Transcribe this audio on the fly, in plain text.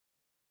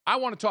I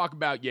want to talk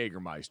about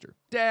Jägermeister.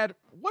 Dad,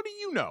 what do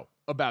you know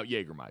about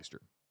Jägermeister?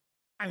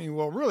 I mean,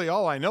 well, really,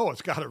 all I know,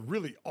 it's got a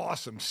really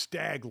awesome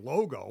stag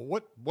logo.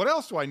 What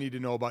else do I need to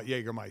know about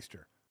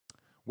Jägermeister?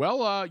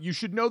 Well, you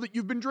should know that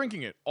you've been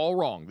drinking it all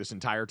wrong this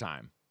entire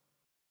time.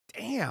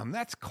 Damn,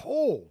 that's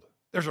cold.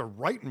 There's a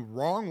right and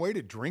wrong way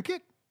to drink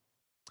it?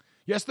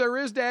 Yes, there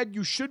is, Dad.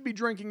 You should be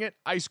drinking it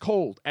ice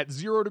cold at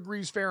 0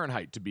 degrees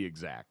Fahrenheit, to be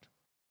exact.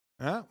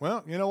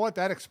 Well, you know what?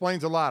 That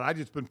explains a lot. I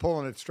just been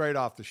pulling it straight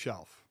off the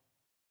shelf.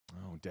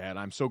 Oh, Dad,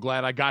 I'm so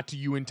glad I got to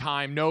you in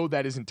time. No,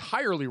 that is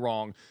entirely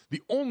wrong.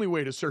 The only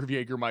way to serve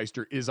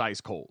Jägermeister is ice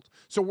cold.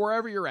 So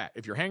wherever you're at,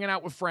 if you're hanging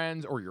out with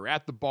friends or you're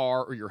at the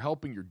bar or you're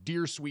helping your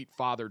dear sweet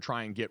father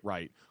try and get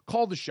right,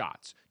 call the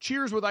shots.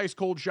 Cheers with ice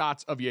cold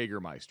shots of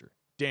Jägermeister.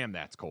 Damn,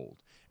 that's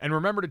cold. And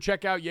remember to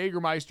check out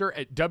Jägermeister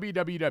at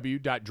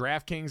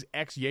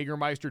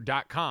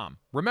www.draftkingsxjagermeister.com.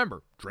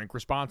 Remember, drink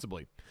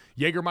responsibly.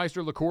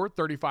 Jägermeister liqueur,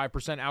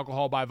 35%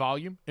 alcohol by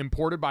volume,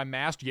 imported by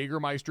Mast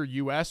Jägermeister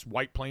US,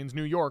 White Plains,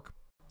 New York.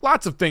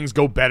 Lots of things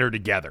go better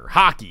together.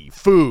 Hockey,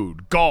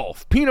 food,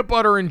 golf, peanut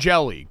butter and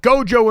jelly,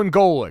 Gojo and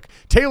Golic,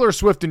 Taylor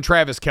Swift and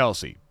Travis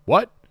Kelce.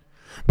 What?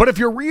 But if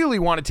you really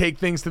want to take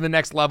things to the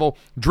next level,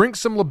 drink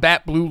some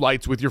Labatt Blue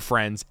Lights with your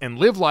friends and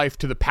live life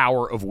to the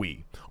power of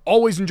we.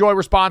 Always enjoy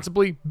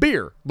responsibly.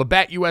 Beer,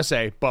 Labatt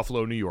USA,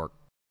 Buffalo, New York.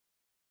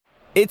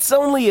 It's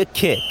only a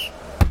kick,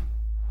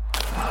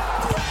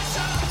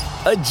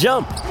 a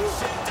jump,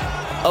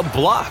 a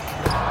block.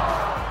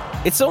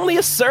 It's only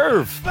a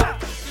serve.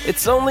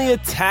 It's only a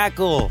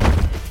tackle,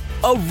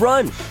 a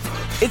run.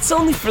 It's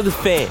only for the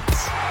fans.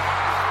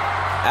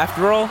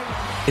 After all,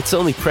 it's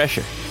only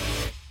pressure.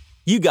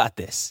 You got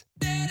this.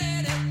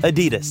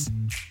 Adidas.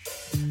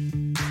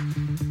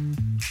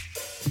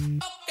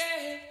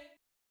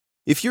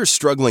 If you're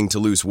struggling to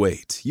lose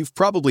weight, you've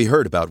probably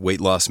heard about weight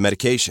loss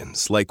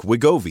medications like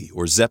Wegovy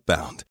or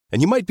Zepbound,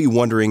 and you might be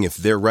wondering if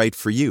they're right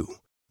for you.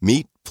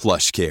 Meet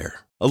PlushCare,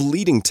 a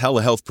leading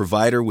telehealth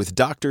provider with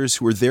doctors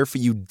who are there for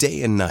you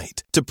day and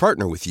night to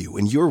partner with you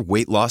in your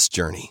weight loss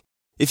journey.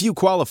 If you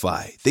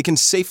qualify, they can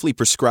safely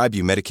prescribe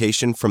you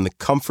medication from the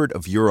comfort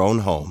of your own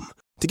home.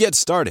 To get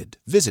started,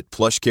 visit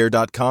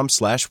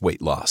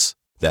plushcare.com/weight-loss.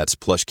 That's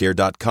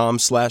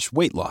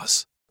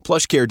plushcare.com/weight-loss.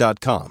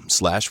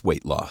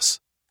 plushcare.com/weight-loss.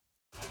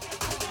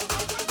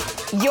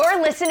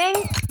 You're listening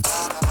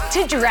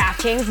to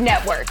DraftKings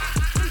Network.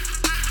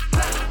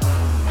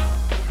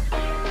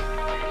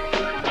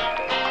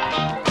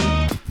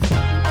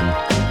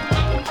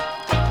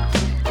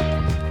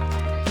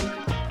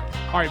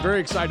 All right, very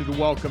excited to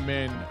welcome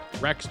in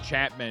Rex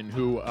Chapman,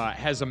 who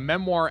has a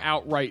memoir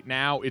out right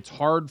now. It's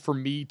Hard for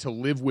Me to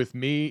Live with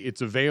Me.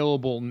 It's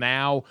available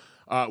now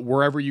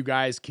wherever you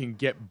guys can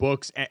get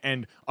books.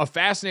 And a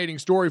fascinating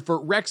story for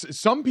Rex.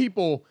 Some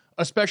people,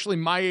 especially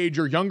my age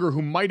or younger,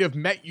 who might have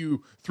met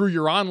you through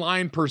your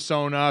online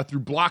persona, through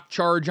Block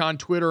Charge on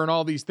Twitter and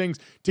all these things,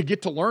 to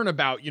get to learn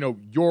about,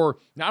 your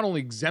not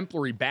only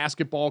exemplary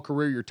basketball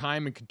career, your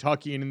time in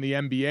Kentucky and in the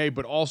NBA,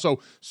 but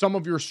also some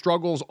of your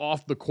struggles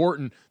off the court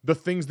and the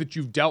things that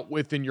you've dealt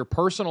with in your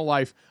personal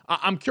life.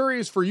 I'm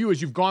curious for you,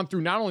 as you've gone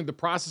through not only the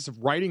process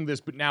of writing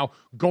this, but now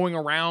going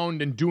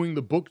around and doing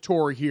the book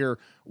tour here,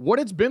 what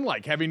it's been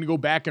like having to go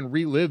back and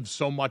relive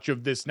so much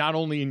of this, not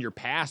only in your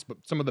past, but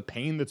some of the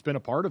pain that's been a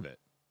part of it.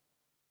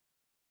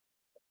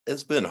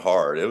 It's been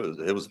hard. It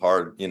was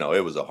hard.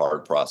 It was a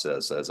hard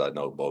process, as I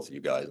know both of you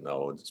guys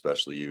know, and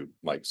especially you,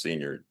 Mike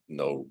Sr.,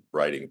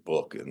 writing a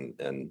book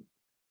and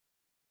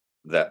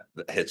that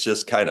it's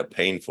just kind of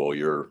painful.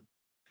 You're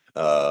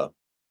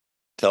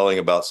telling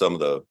about some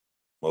of the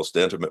most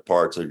intimate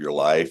parts of your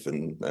life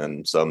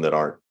and some that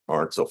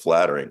aren't so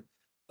flattering.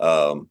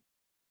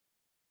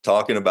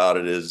 Talking about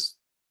it is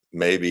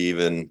maybe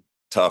even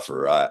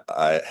tougher.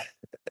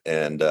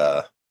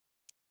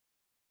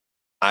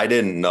 I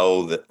didn't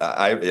know that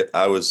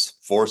I was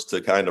forced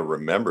to kind of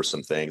remember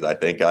some things. I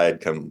think I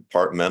had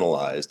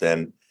compartmentalized,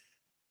 and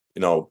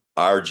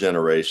our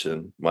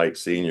generation, Mike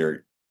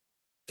Sr.,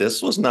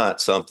 this was not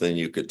something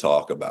you could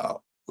talk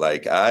about.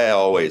 Like, I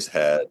always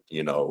had,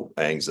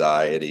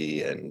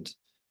 anxiety, and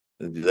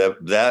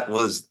that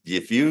was,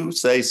 if you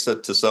say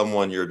to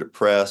someone you're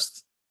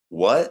depressed,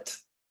 what?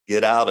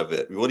 Get out of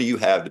it. What do you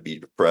have to be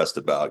depressed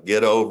about?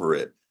 Get over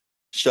it.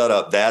 Shut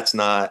up. That's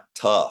not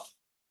tough.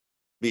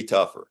 Be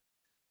tougher.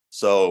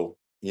 So,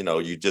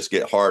 you just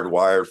get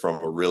hardwired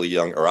from a really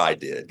young, or I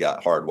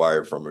got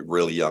hardwired from a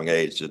really young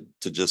age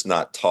to just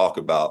not talk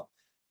about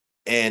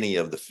any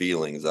of the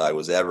feelings I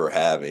was ever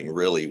having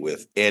really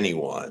with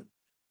anyone.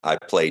 I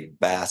played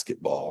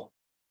basketball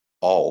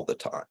all the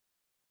time.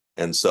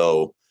 And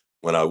so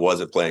when I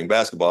wasn't playing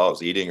basketball, I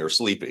was eating or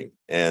sleeping.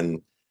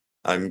 And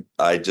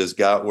I just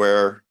got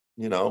where,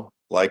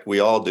 like we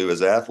all do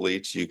as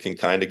athletes, you can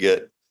kind of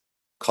get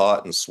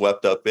caught and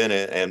swept up in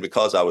it. And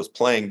because I was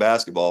playing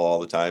basketball all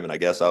the time, and I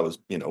guess I was,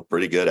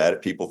 pretty good at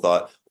it, people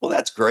thought, well,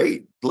 that's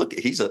great. Look,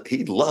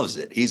 he loves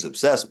it. He's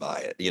obsessed by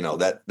it,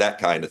 that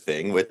kind of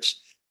thing, which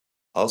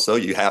also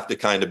you have to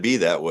kind of be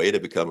that way to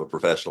become a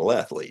professional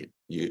athlete.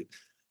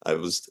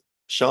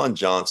 Sean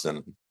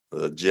Johnson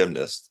the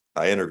gymnast.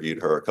 I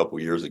interviewed her a couple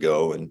years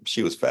ago, and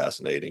she was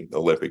fascinating,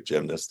 Olympic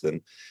gymnast.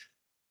 And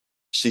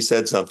she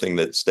said something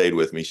that stayed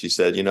with me. She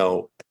said,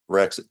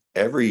 Rex,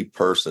 every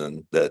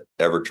person that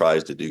ever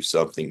tries to do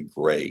something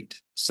great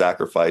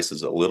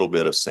sacrifices a little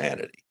bit of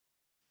sanity.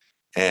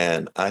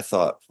 And I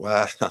thought,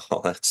 wow,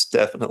 that's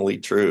definitely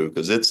true,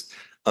 because it's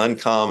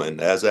uncommon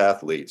as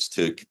athletes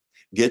to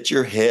get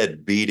your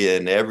head beat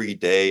in every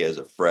day as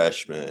a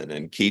freshman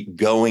and keep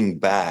going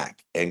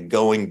back and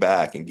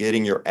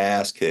getting your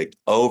ass kicked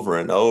over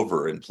and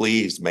over. And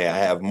please, may I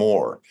have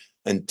more,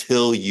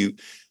 until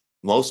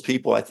most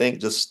people, I think,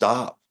 just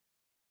stop.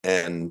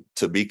 And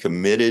to be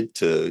committed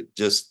to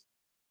just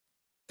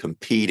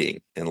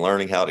competing and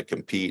learning how to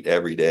compete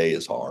every day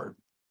is hard.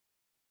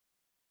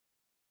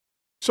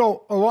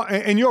 So,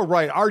 and you're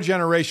right. Our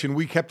generation,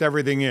 we kept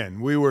everything in.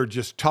 We were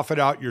just tough it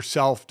out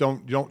yourself.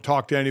 Don't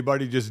talk to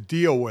anybody. Just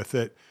deal with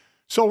it.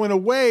 So, in a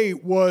way,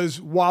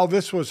 while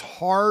this was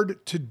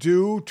hard to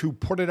do, to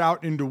put it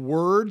out into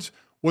words,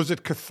 was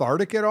it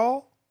cathartic at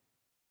all?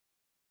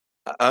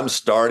 I'm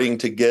starting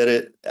to get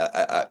it.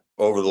 I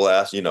over the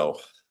last,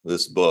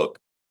 this book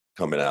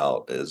coming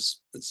out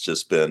it's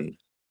just been,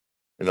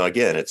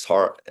 again, it's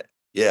hard.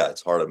 Yeah,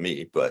 it's hard on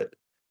me, but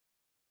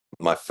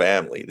my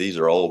family, these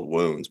are old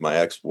wounds. My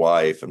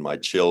ex-wife and my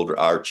children,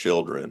 our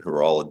children, who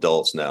are all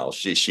adults now,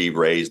 she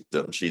raised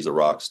them. She's a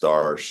rock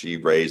star. She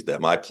raised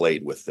them. I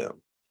played with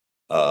them.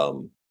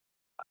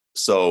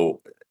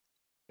 So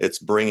it's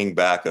bringing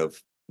back a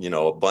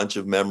bunch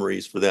of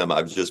memories for them.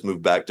 I've just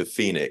moved back to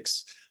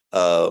Phoenix.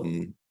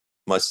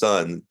 My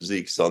son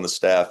Zeke's on the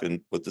staff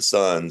with the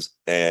Suns,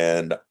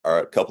 and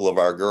a couple of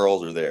our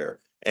girls are there.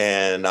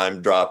 And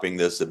I'm dropping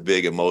a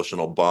big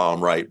emotional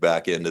bomb right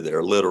back into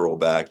their literal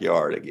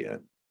backyard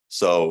again.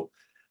 So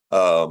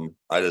I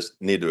just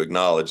need to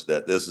acknowledge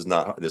that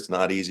it's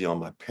not easy on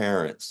my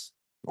parents,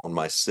 on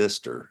my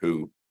sister,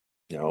 who,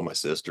 my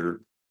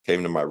sister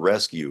came to my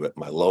rescue at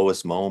my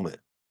lowest moment.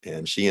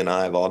 And she and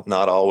I have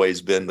not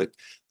always been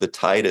the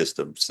tightest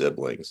of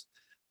siblings.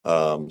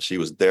 She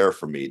was there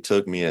for me,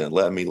 took me in,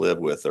 let me live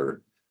with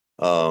her.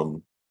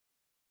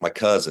 My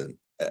cousin,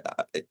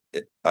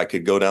 I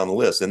could go down the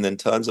list, and then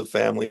tons of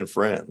family and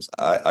friends.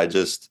 I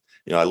just,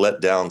 I let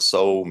down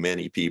so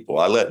many people.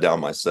 I let down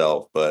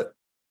myself, but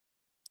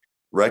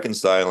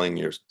reconciling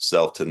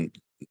yourself to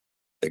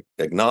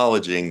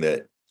acknowledging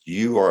that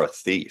you are a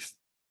thief.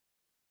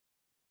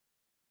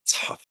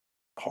 It's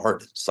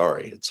hard.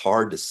 Sorry. It's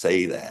hard to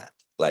say that.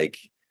 Like,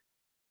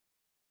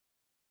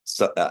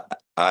 so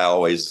I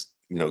always,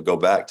 go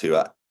back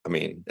to,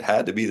 it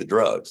had to be the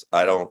drugs.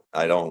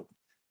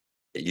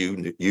 You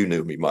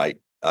knew me, Mike.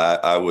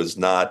 I was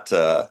not,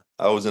 I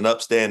was an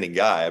upstanding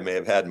guy. I may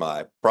have had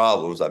my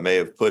problems. I may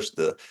have pushed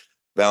the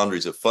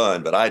boundaries of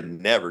fun, but I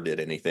never did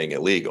anything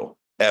illegal,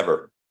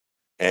 ever.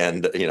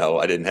 And,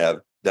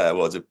 I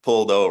wasn't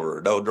pulled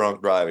over, no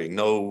drunk driving,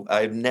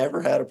 I've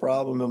never had a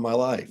problem in my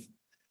life.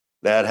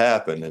 That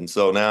happened. And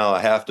so now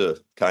I have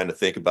to kind of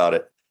think about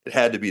it. It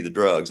had to be the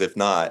drugs. If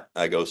not,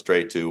 I go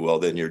straight to, well,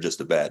 then you're just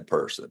a bad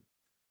person.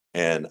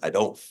 And I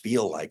don't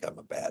feel like I'm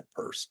a bad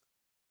person.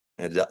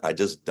 And I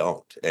just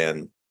don't.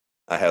 And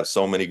I have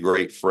so many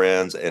great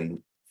friends and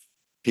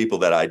people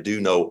that I do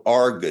know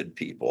are good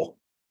people.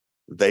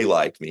 They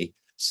like me.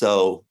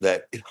 So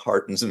that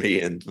heartens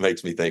me and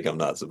makes me think I'm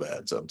not so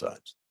bad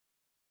sometimes.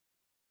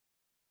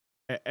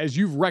 As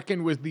you've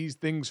reckoned with these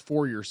things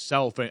for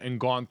yourself and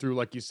gone through,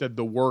 like you said,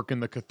 the work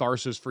and the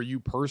catharsis for you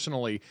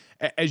personally,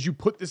 as you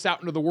put this out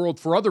into the world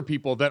for other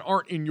people that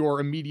aren't in your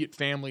immediate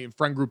family and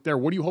friend group there,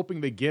 what are you hoping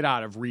they get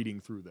out of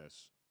reading through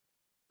this?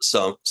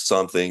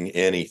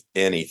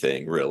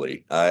 Anything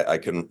really. I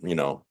can,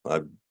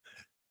 I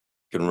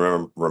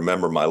can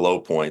remember my low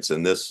points,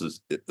 and this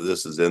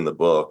is in the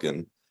book.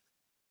 And,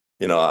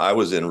 I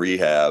was in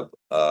rehab.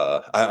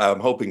 I'm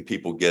hoping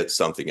people get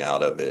something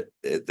out of it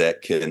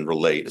that can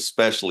relate,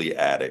 especially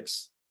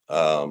addicts,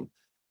 or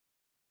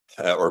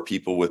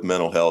people with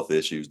mental health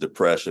issues,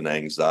 depression,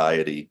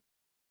 anxiety,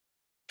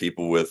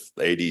 people with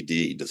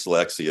ADD,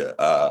 dyslexia.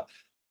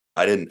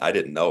 I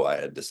didn't know I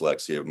had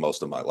dyslexia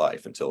most of my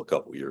life until a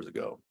couple of years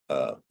ago.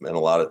 And a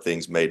lot of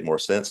things made more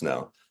sense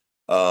now.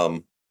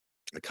 I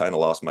kind of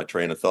lost my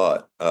train of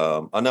thought.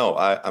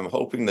 I'm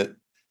hoping that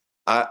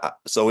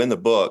so in the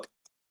book,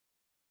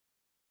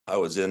 I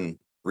was in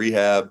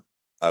rehab.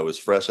 I was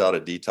fresh out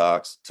of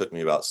detox. It took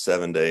me about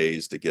 7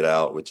 days to get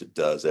out, which it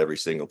does every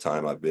single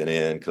time I've been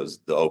in, because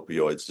the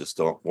opioids just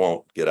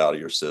won't get out of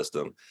your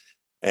system.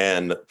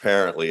 And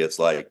apparently it's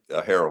like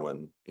a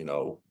heroin,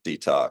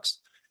 detox,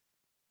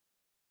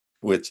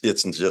 which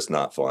it's just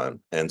not fun.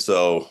 And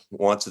so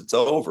once it's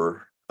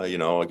over,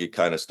 you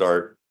kind of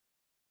start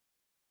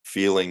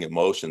feeling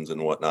emotions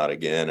and whatnot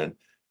again. And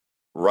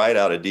right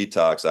out of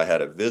detox, I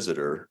had a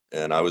visitor,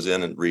 and I was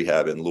in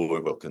rehab in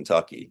Louisville,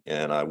 Kentucky.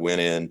 And I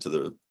went into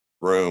the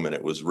room, and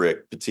it was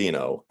Rick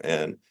Pitino.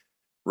 And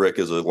Rick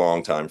is a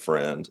longtime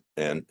friend,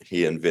 and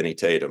he and Vinny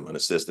Tatum, an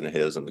assistant of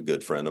his and a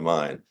good friend of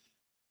mine.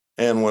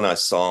 And when I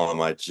saw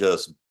him, I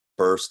just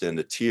burst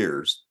into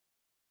tears.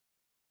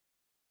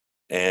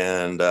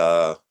 And,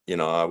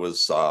 I was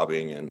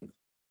sobbing and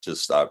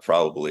just, they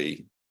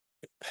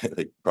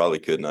probably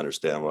couldn't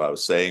understand what I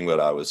was saying, but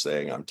I was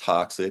saying I'm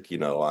toxic,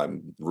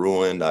 I'm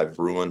ruined. I've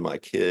ruined my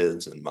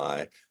kids and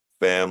my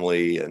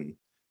family and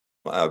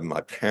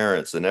my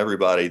parents and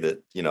everybody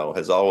that,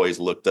 has always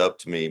looked up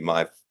to me,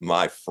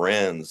 my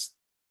friends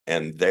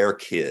and their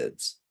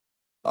kids.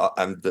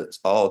 That's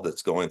all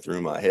that's going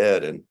through my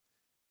head. And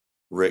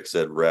Rick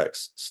said,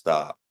 Rex,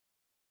 stop,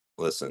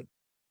 listen.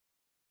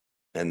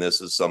 And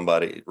this is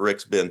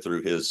Rick's been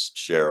through his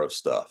share of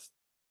stuff.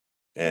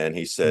 And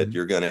he said,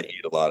 You're going to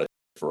eat a lot of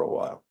for a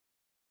while.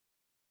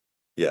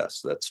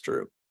 Yes, that's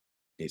true.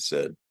 He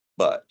said,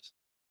 but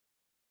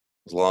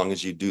as long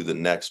as you do the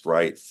next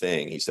right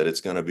thing, he said,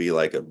 it's going to be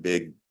like a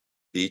big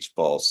beach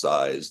ball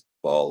sized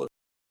ball.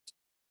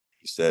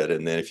 He said,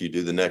 and then if you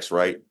do the next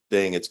right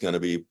thing, it's going to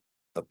be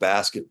a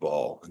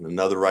basketball, and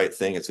another right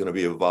thing, it's going to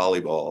be a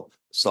volleyball,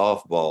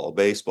 softball,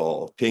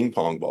 baseball, ping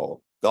pong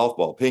ball, golf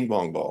ball, ping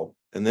pong ball.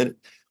 And then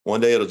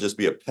one day it'll just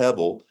be a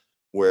pebble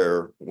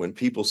where when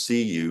people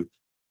see you,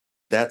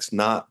 that's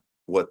not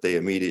what they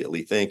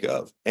immediately think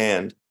of.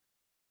 And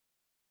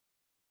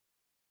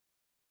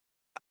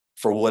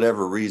for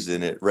whatever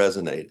reason, it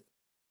resonated,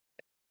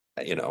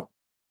 and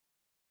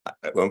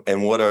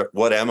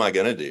what am I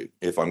going to do?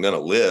 If I'm going to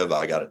live,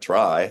 I got to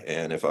try.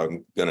 And if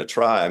I'm going to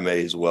try, I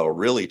may as well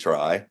really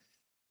try.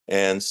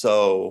 And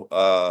so,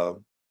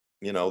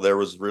 there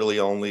was really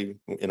only,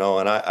 and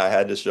I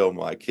had to show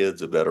my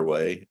kids a better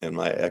way and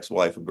my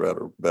ex-wife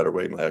a better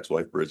way, my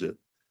ex-wife, Bridget,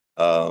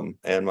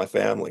 and my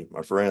family,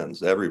 my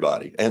friends,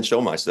 everybody, and show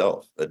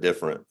myself a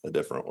different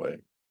way.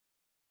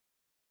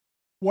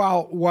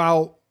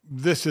 While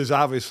this is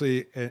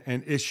obviously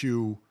an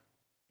issue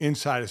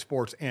inside of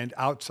sports and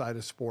outside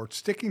of sports,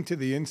 sticking to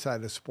the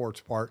inside of sports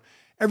part,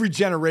 every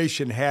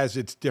generation has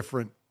its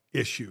different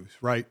issues,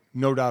 right?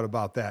 No doubt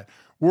about that.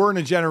 We're in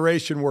a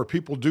generation where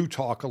people do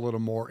talk a little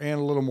more and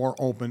a little more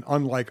open,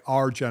 unlike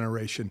our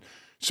generation.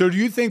 So do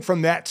you think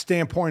from that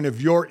standpoint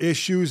of your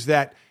issues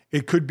that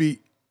it could be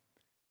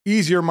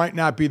easier, might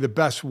not be the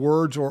best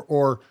words,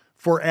 or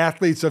for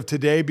athletes of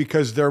today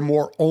because they're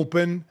more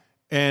open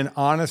and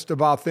honest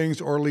about things,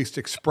 or at least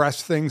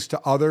express things to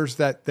others,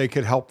 that they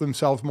could help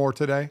themselves more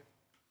today?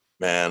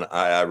 Man,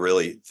 I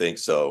really think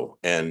so.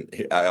 And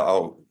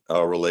I'll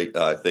relate.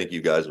 I think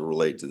you guys will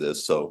relate to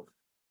this. So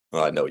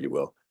well, I know you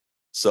will.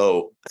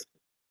 So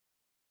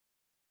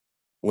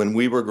when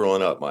we were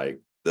growing up,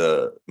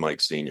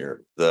 Mike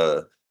Sr.,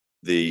 the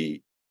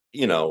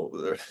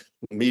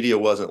media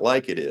wasn't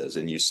like it is.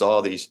 And you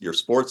saw your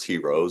sports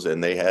heroes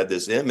and they had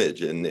this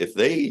image. And if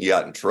they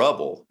got in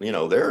trouble,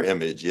 their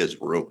image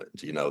is ruined,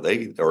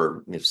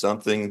 or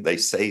if they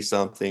say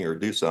something or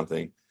do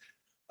something.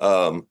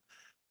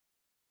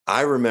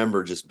 I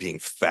remember just being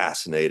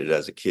fascinated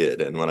as a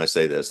kid. And when I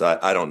say this,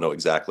 I don't know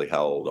exactly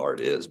how old Art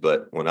is,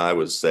 but when I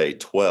was, say,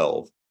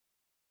 12,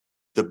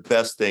 the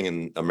best thing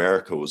in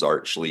America was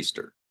Art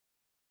Schlichter.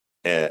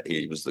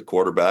 He was the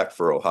quarterback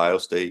for Ohio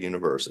State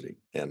University.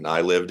 And I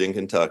lived in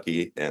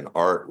Kentucky, and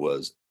Art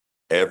was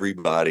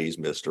everybody's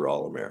Mr.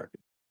 All-American.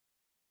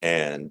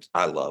 And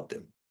I loved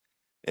him.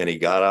 And he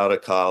got out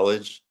of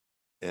college,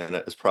 and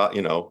it was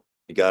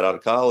he got out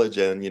of college,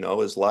 and,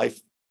 his life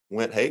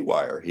went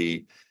haywire.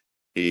 He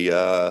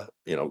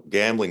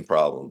gambling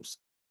problems,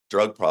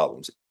 drug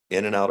problems,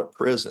 in and out of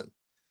prison.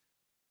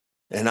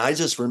 And I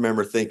just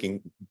remember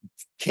thinking,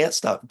 can't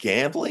stop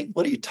gambling?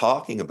 What are you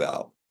talking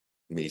about?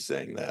 Me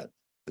saying that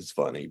is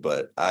funny,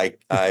 but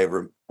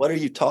what are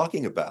you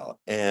talking about?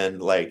 And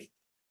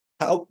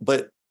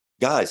but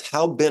guys,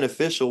 how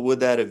beneficial would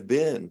that have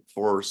been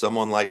for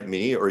someone like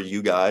me or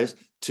you guys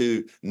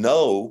to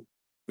know,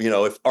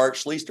 if Art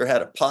Schlichter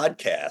had a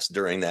podcast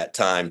during that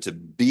time, to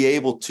be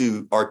able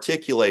to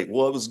articulate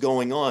what was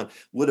going on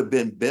would have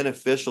been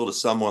beneficial to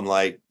someone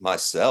like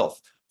myself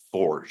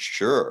for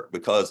sure,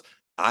 because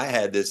I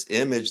had this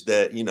image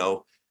that,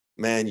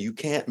 man, you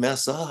can't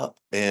mess up.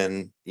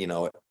 And,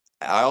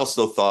 I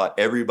also thought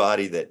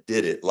everybody that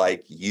did it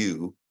like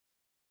you,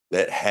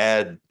 that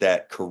had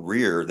that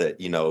career that,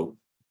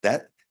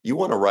 that you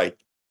want to write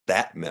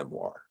that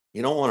memoir.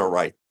 You don't want to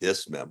write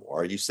this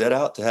memoir. You set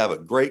out to have a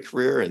great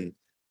career, and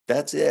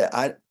that's it.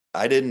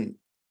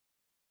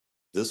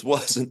 This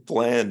wasn't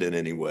planned in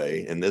any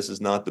way. And this is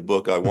not the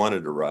book I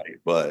wanted to write,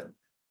 but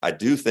I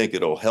do think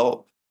it'll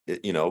help,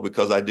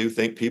 because I do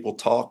think people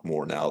talk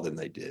more now than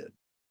they did.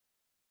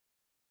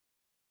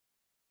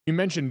 You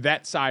mentioned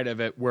that side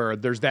of it where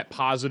there's that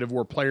positive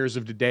where players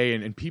of today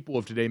and people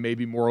of today may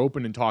be more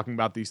open in talking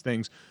about these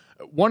things.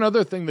 One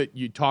other thing that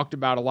you talked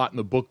about a lot in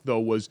the book, though,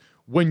 was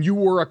when you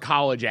were a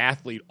college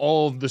athlete,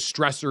 all of the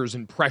stressors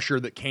and pressure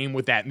that came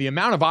with that, and the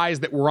amount of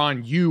eyes that were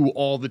on you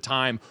all the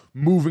time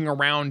moving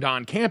around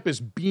on campus,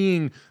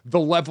 being the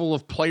level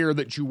of player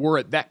that you were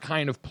at that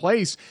kind of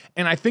place.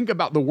 And I think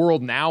about the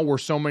world now where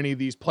so many of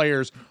these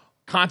players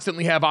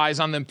constantly have eyes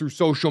on them through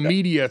social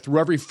media, through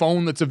every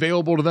phone that's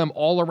available to them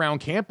all around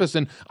campus.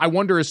 And I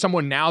wonder, as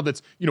someone now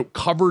that's,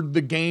 covered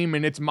the game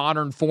in its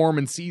modern form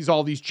and sees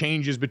all these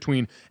changes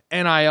between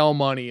NIL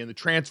money and the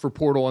transfer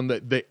portal and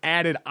the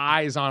added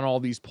eyes on all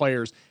these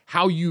players,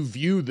 how you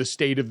view the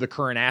state of the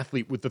current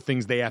athlete with the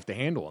things they have to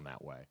handle in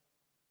that way.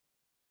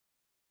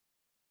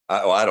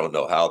 I don't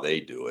know how they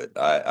do it.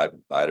 I'd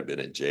have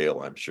been in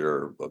jail, I'm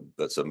sure, but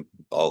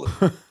all the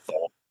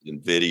phones and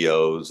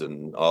videos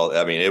and all.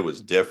 I mean, it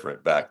was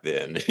different back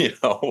then.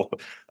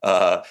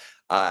 I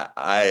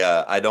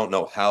don't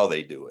know how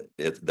they do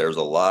it. There's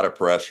a lot of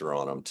pressure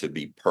on them to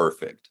be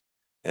perfect,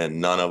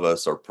 and none of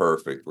us are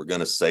perfect. We're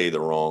going to say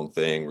the wrong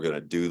thing. We're going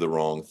to do the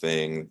wrong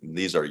thing.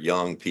 These are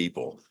young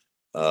people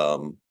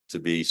to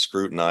be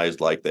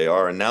scrutinized like they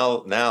are, and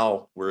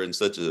now we're in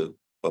such a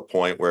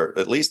point where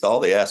at least all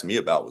they asked me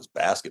about was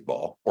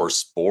basketball or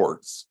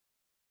sports.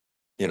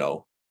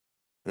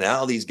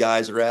 Now these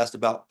guys are asked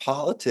about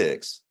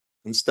politics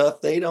and stuff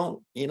they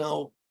don't,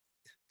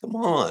 come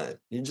on,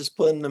 you're just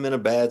putting them in a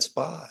bad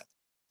spot.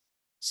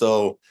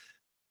 So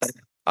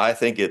I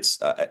think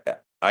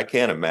I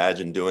can't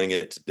imagine doing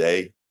it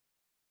today.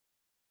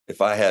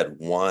 If I had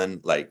one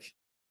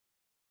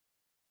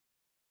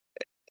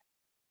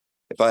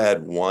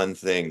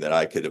thing that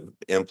I could have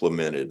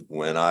implemented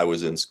when I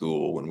was in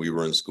school, when we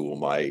were in school,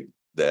 Mike,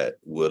 that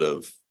would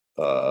have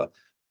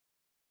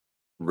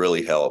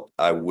really helped,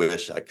 I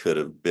wish I could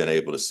have been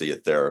able to see a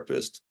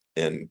therapist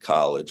in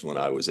college when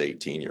I was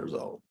 18 years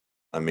old.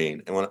 I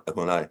mean,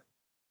 when I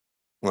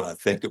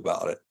think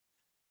about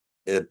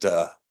it,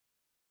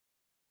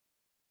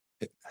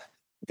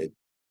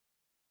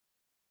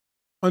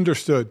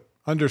 Understood.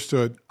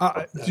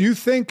 Do you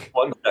think?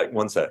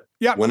 One sec.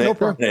 Yeah, no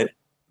problem.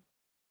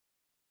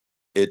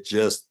 It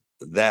just,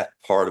 that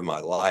part of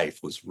my life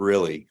was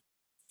really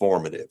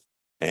formative.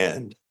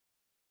 And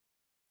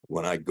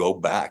when I go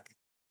back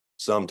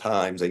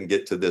sometimes and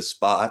get to this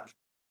spot,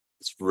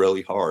 it's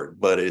really hard,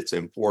 but it's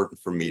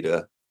important for me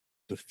to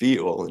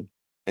feel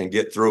and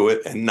get through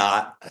it and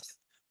not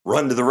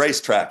run to the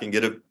racetrack and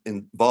get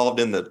involved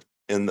in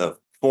the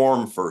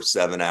form for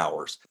 7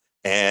 hours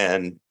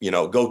and,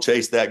 go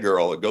chase that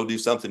girl or go do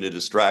something to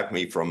distract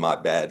me from my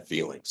bad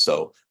feelings.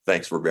 So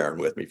thanks for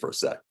bearing with me for a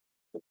sec.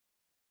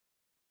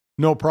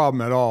 No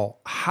problem at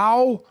all.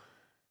 How,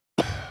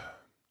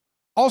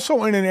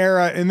 also in an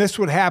era, and this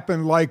would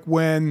happen like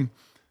when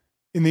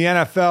in the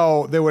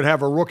NFL, they would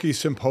have a rookie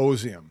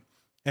symposium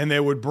and they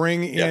would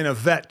bring in a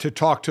vet to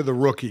talk to the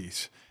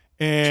rookies.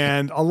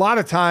 And a lot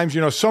of times,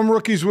 some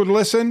rookies would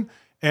listen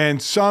and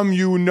some,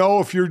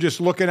 if you're just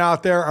looking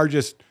out there, are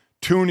just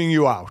tuning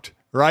you out,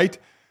 right?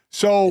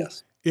 So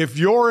if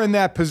you're in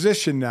that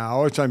position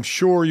now, which I'm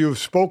sure you've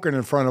spoken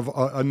in front of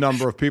a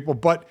number of people,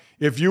 but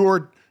if you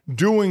were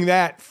doing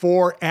that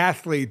for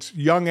athletes,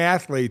 young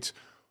athletes,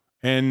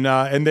 and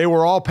they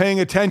were all paying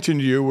attention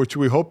to you, which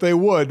we hope they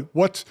would,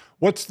 what's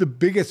the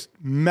biggest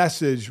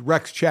message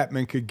Rex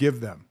Chapman could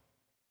give them?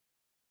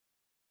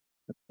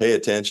 Pay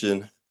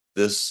attention.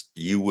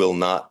 You will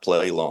not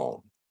play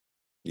long.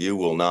 You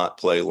will not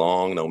play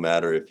long, no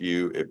matter if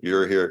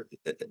you're here,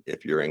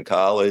 if you're in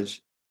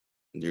college,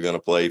 you're going to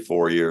play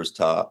 4 years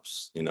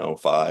tops,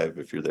 5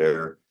 if you're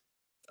there.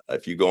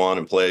 If you go on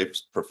and play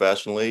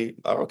professionally,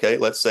 okay,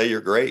 let's say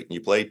you're great and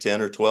you play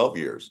 10 or 12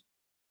 years.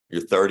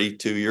 You're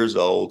 32 years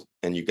old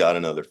and you got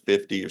another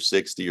 50 or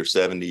 60 or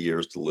 70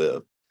 years to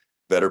live.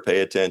 Better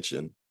pay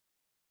attention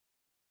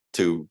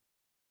to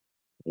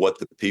what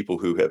the people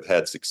who have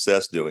had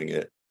success doing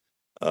it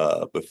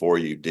before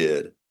you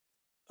did,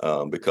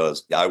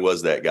 because I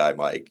was that guy,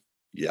 Mike.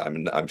 Yeah,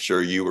 I'm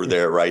sure you were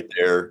there, right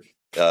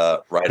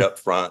up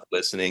front,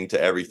 listening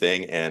to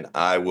everything, and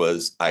I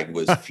was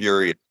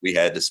furious. We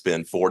had to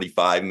spend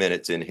 45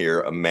 minutes in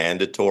here, a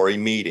mandatory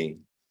meeting,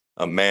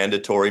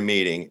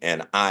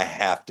 and I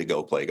have to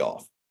go play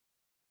golf.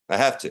 I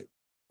have to.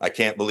 I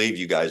can't believe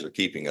you guys are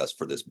keeping us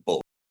for this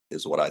bull,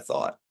 is what I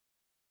thought.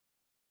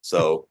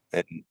 So,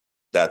 and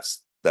that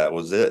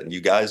was it. And you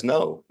guys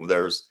know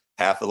there's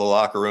half of the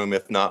locker room,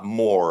 if not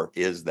more,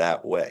 is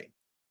that way.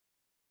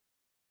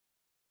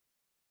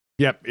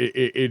 Yep,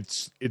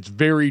 it's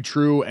very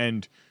true,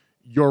 and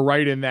you're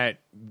right in that.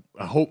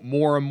 I hope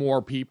more and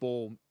more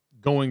people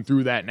going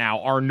through that now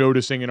are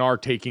noticing and are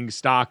taking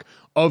stock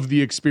of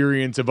the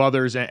experience of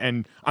others.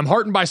 And I'm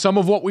heartened by some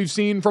of what we've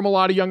seen from a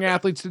lot of young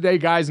athletes today,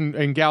 guys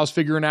and gals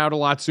figuring out a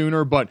lot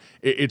sooner, but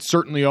it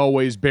certainly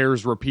always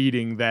bears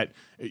repeating that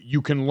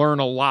you can learn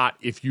a lot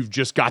if you've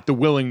just got the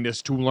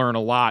willingness to learn a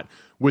lot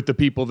with the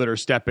people that are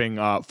stepping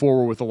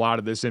forward with a lot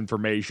of this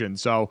information.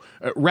 So,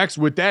 Rex,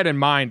 with that in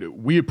mind,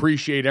 we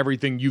appreciate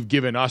everything you've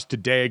given us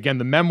today. Again,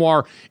 the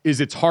memoir is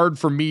It's Hard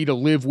for Me to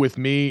Live with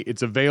Me.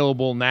 It's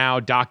available now,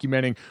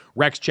 documenting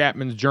Rex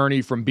Chapman's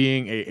journey from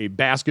being a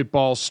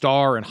basketball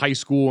star in high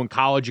school and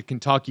college at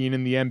Kentucky and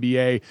in the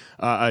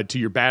NBA to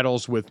your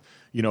battles with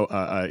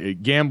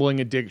gambling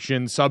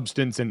addiction,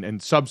 substance,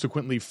 and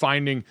subsequently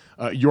finding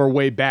your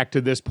way back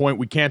to this point.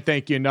 We can't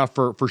thank you enough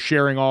for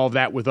sharing all of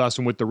that with us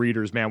and with the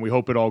readers, man. We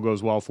hope it all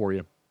goes well for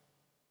you.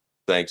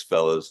 Thanks,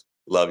 fellas.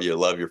 Love you.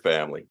 Love your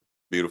family.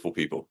 Beautiful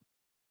people.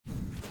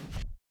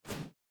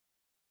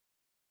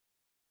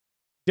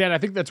 Dan, I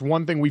think that's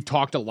one thing we've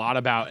talked a lot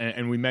about,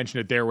 and we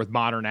mentioned it there with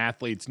modern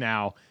athletes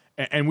now.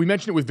 And we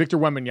mentioned it with Victor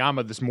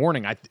Wembanyama this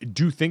morning. I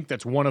do think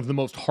that's one of the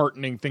most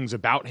heartening things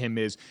about him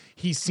is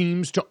he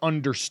seems to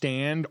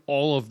understand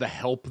all of the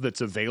help that's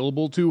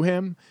available to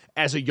him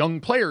as a young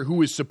player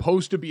who is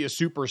supposed to be a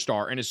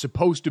superstar and is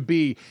supposed to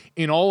be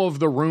in all of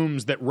the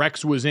rooms that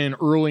Rex was in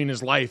early in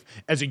his life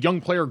as a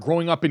young player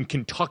growing up in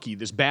Kentucky,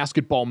 this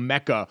basketball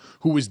mecca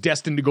who was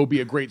destined to go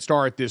be a great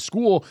star at this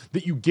school,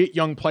 that you get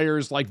young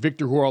players like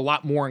Victor who are a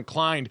lot more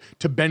inclined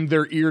to bend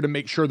their ear to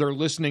make sure they're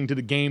listening to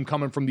the game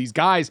coming from these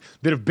guys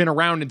that have been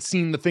around and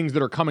seen the things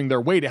that are coming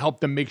their way to help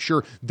them make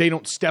sure they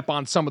don't step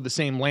on some of the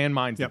same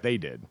landmines that they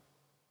did.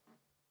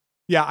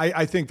 Yeah,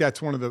 I think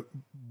that's one of the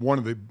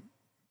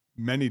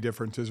many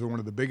differences, or one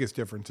of the biggest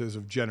differences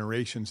of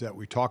generations that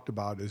we talked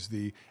about, is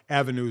the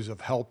avenues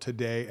of help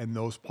today and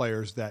those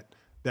players that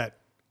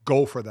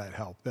go for that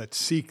help, that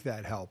seek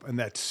that help, and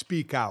that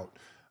speak out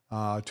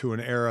to an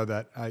era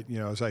that,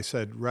 as I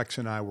said, Rex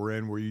and I were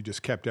in, where you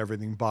just kept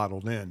everything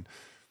bottled in.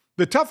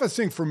 The toughest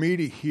thing for me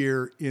to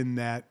hear in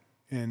that,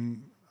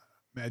 and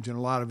imagine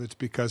a lot of it's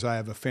because I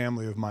have a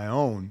family of my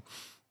own,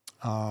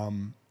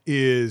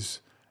 is,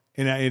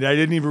 and I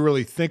didn't even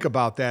really think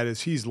about that,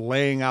 as he's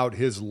laying out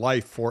his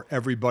life for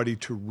everybody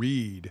to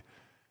read.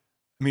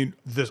 I mean,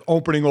 this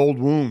opening old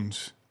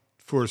wounds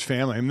for his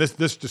family. I mean,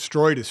 this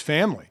destroyed his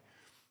family.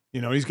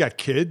 He's got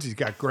kids, he's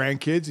got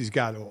grandkids, he's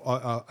got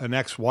an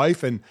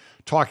ex-wife, and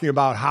talking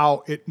about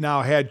how it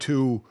now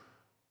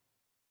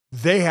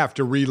they have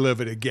to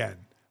relive it again.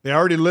 They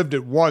already lived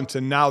it once,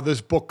 and now this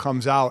book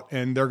comes out,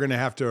 and they're going to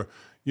have to,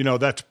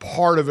 that's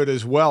part of it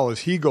as well, as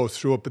he goes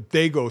through it, but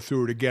they go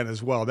through it again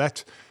as well.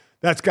 That's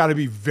got to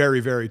be very,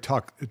 very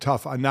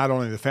tough on not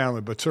only the family,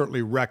 but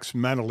certainly Rex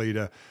mentally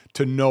to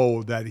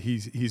know that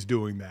he's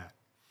doing that.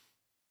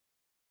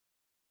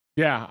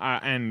 Yeah,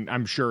 and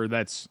I'm sure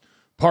that's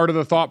part of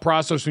the thought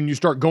process when you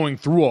start going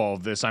through all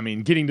of this. I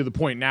mean, getting to the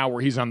point now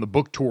where he's on the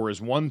book tour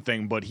is one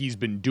thing, but he's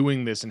been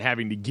doing this and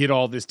having to get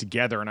all this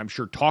together, and I'm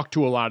sure talk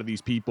to a lot of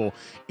these people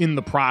in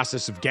the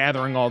process of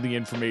gathering all the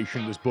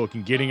information in this book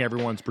and getting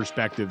everyone's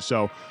perspective.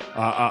 So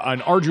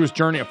an arduous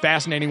journey, a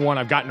fascinating one.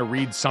 I've gotten to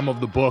read some of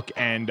the book,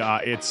 and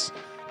it's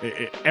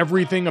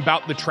everything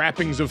about the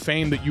trappings of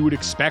fame that you would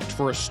expect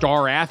for a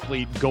star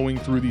athlete going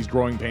through these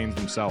growing pains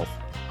themselves.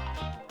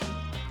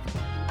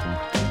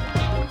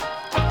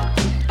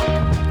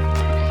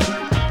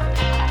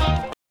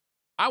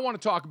 I want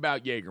to talk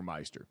about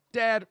Jägermeister.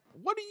 Dad,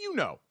 what do you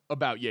know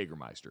about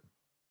Jägermeister?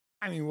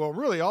 I mean, well,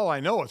 really, all I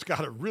know, it's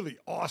got a really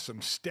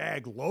awesome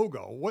stag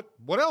logo.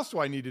 What else do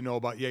I need to know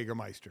about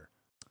Jägermeister?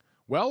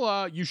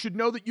 Well, you should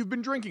know that you've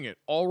been drinking it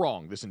all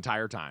wrong this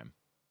entire time.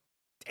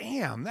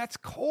 Damn, that's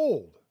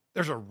cold.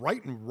 There's a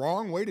right and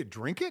wrong way to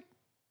drink it?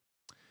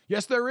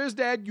 Yes, there is,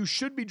 Dad. You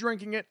should be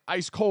drinking it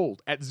ice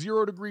cold at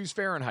 0 degrees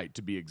Fahrenheit,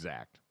 to be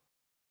exact.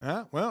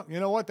 Well,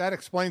 you know what? That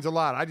explains a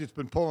lot. I've just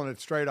been pulling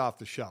it straight off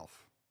the shelf.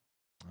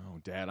 Oh,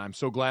 Dad, I'm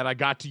so glad I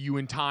got to you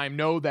in time.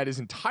 No, that is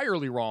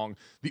entirely wrong.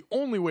 The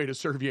only way to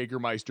serve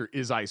Jägermeister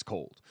is ice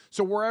cold.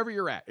 So wherever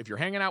you're at, if you're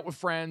hanging out with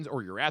friends,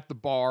 or you're at the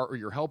bar, or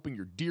you're helping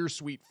your dear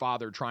sweet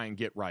father try and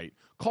get right,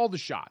 call the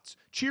shots.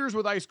 Cheers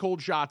with ice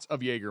cold shots of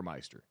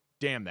Jägermeister.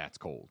 Damn, that's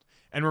cold.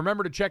 And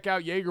remember to check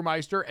out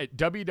Jägermeister at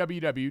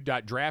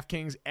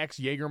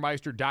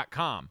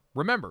www.draftkingsxjagermeister.com.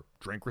 Remember,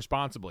 drink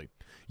responsibly.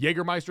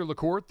 Jägermeister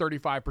liqueur,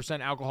 35%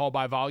 alcohol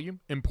by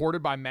volume,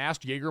 imported by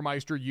Mast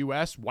Jägermeister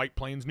US, White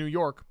Plains, New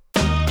York.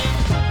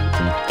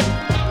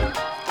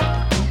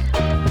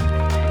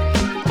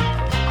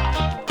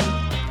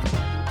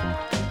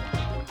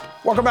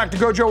 Welcome back to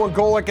Gojo and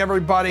Golic,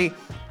 everybody,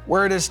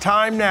 where it is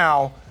time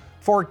now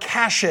for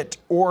Cash It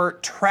or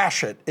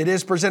Trash It. It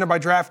is presented by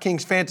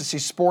DraftKings Fantasy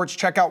Sports.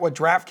 Check out what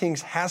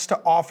DraftKings has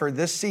to offer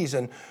this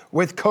season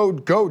with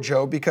code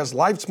GOJO, because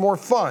life's more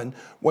fun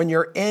when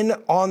you're in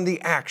on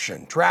the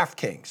action.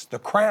 DraftKings, the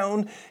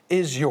crown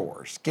is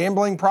yours.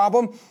 Gambling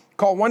problem?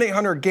 Call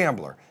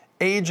 1-800-GAMBLER.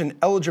 Age and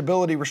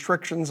eligibility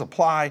restrictions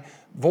apply.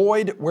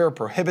 Void where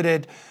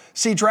prohibited.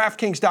 See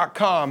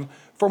DraftKings.com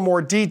for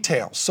more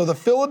details. So the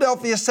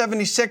Philadelphia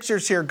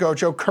 76ers here,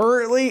 Gojo,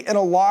 currently in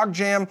a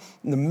logjam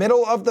in the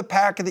middle of the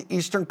pack of the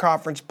Eastern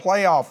Conference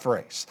playoff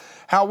race.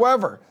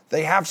 However,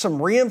 they have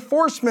some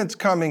reinforcements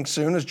coming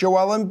soon, as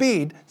Joel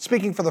Embiid,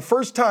 speaking for the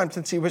first time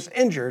since he was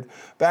injured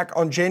back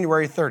on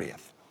January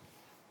 30th.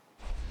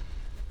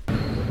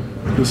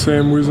 The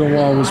same reason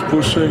why I was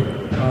pushing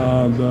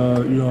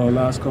the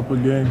last couple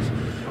of games.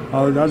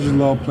 I just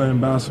love playing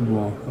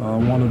basketball. I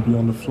want to be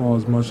on the floor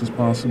as much as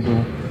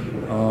possible.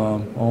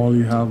 I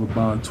only have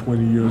about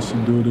 20 years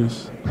to do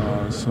this,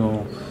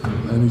 so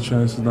any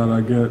chances that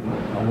I get,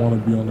 I want to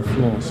be on the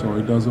floor. So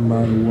it doesn't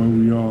matter where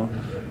we are.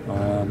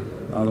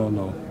 I don't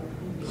know,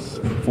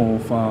 4,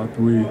 5,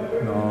 3, I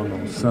don't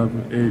know,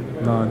 7,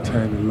 8, 9,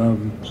 10,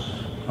 11.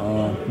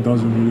 It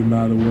doesn't really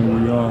matter where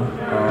we are.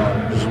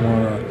 Just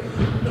want to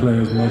play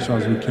as much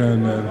as we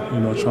can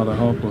and try to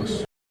help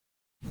us.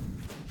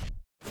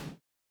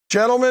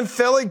 Gentlemen,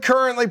 Philly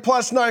currently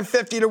plus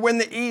 950 to win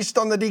the East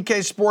on the DK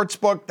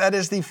Sportsbook. That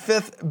is the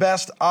 5th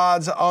best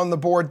odds on the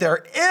board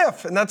there.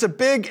 If, and that's a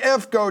big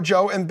if,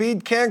 Gojo,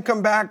 Embiid can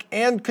come back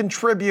and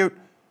contribute,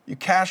 you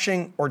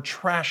cashing or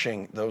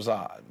trashing those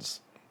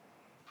odds?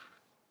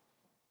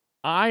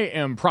 I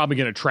am probably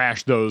going to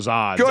trash those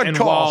odds. Good and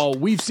call. While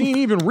we've seen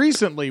even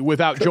recently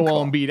without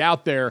Joel Embiid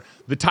out there,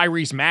 the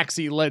Tyrese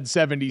Maxey-led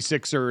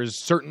 76ers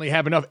certainly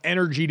have enough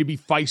energy to be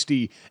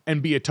feisty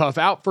and be a tough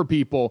out for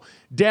people.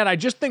 Dad, I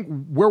just think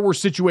where we're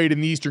situated in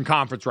the Eastern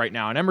Conference right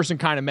now, and Emerson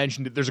kind of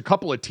mentioned it, there's a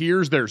couple of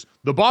tiers. There's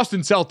the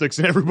Boston Celtics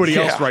and everybody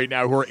else right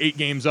now who are 8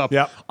 games up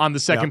on the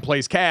second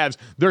place Cavs.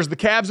 There's the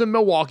Cavs in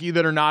Milwaukee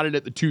that are knotted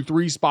at the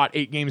 2-3 spot,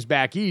 8 games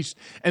back east.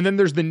 And then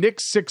there's the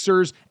Knicks,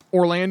 Sixers,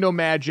 Orlando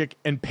Magic,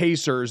 and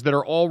Pacers that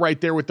are all right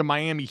there with the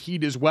Miami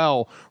Heat as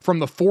well, from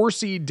the 4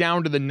 seed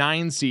down to the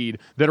 9 seed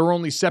that are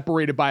only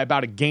separated by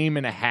about a game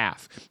and a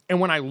half. And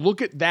when I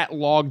look at that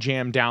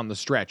logjam down the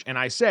stretch, and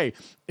I say,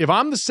 if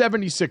I'm the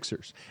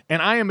 76ers and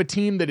I am a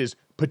team that is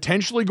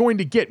potentially going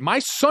to get my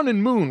sun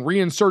and moon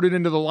reinserted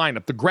into the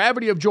lineup, the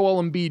gravity of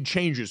Joel Embiid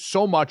changes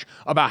so much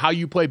about how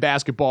you play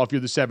basketball if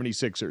you're the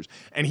 76ers.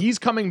 And he's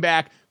coming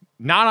back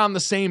not on the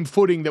same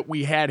footing that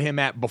we had him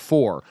at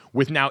before,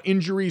 with now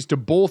injuries to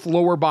both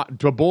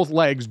both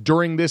legs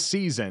during this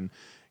season.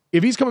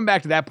 If he's coming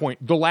back to that point,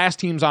 the last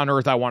teams on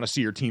earth I want to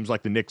see are teams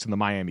like the Knicks and the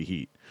Miami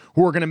Heat,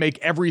 who are going to make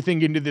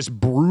everything into this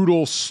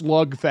brutal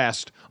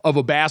slugfest of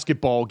a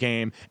basketball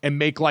game and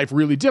make life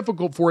really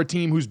difficult for a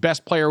team whose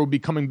best player would be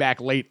coming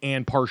back late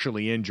and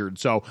partially injured.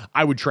 So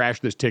I would trash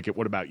this ticket.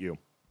 What about you?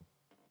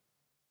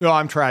 No,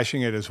 I'm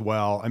trashing it as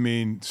well. I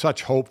mean,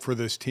 such hope for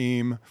this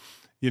team.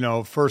 You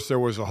know, first there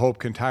was a hope,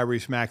 can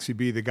Tyrese Maxey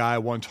be the guy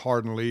once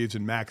Harden leads,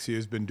 and Maxey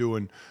has been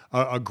doing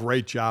a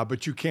great job,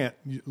 but you can't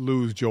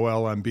lose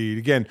Joel Embiid.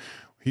 Again,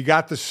 he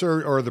got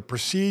the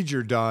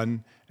procedure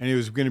done, and he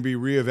was going to be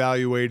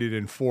reevaluated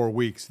in 4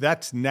 weeks.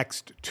 That's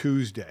next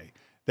Tuesday.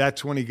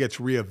 That's when he gets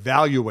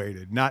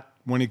reevaluated, not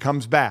when he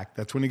comes back.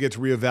 That's when he gets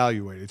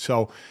reevaluated.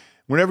 So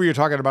whenever you're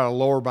talking about a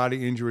lower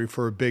body injury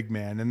for a big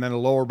man, and then a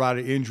lower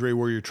body injury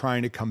where you're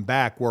trying to come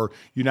back, where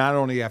you not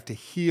only have to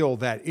heal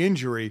that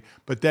injury,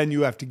 but then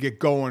you have to get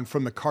going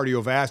from the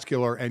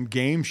cardiovascular and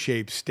game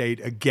shape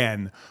state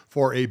again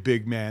for a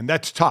big man.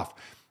 That's tough.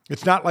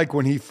 It's not like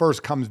when he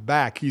first comes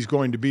back, he's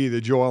going to be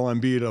the Joel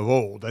Embiid of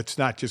old. That's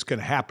not just going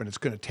to happen. It's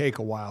going to take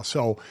a while.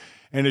 So,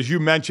 and as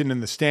you mentioned in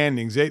the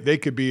standings, they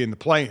could be in the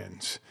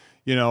play-ins.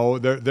 You know,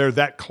 they're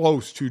that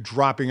close to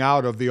dropping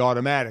out of the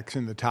automatics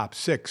in the top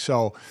 6.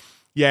 So,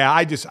 yeah,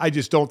 I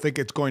just don't think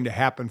it's going to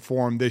happen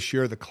for him this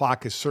year. The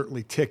clock is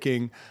certainly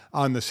ticking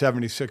on the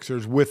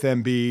 76ers with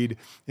Embiid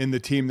in the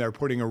team they're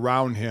putting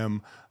around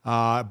him.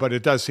 But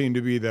it does seem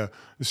to be the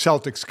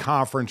Celtics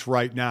conference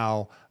right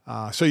now.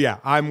 So, yeah,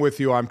 I'm with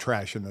you. I'm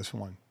trashing this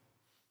one.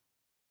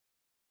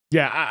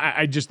 Yeah,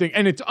 I just think,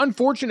 and it's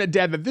unfortunate,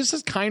 Dad, that this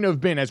has kind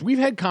of been, as we've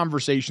had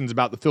conversations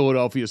about the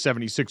Philadelphia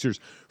 76ers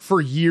for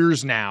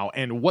years now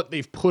and what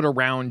they've put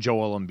around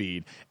Joel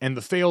Embiid and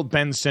the failed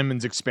Ben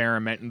Simmons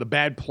experiment and the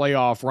bad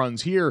playoff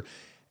runs here,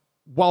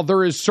 while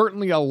there is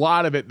certainly a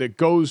lot of it that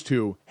goes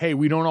to, hey,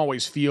 we don't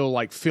always feel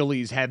like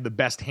Philly's had the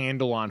best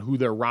handle on who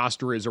their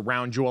roster is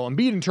around Joel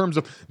Embiid in terms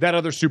of that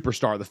other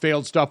superstar, the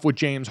failed stuff with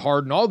James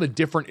Harden, all the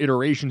different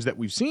iterations that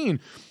we've seen.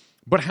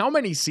 But how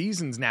many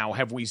seasons now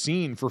have we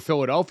seen for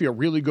Philadelphia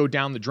really go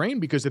down the drain?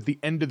 Because at the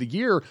end of the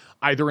year,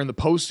 either in the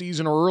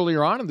postseason or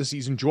earlier on in the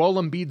season,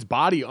 Joel Embiid's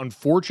body,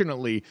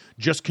 unfortunately,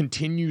 just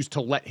continues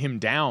to let him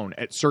down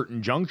at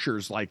certain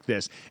junctures like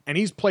this. And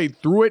he's played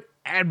through it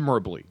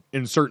admirably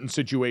in certain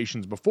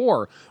situations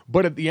before,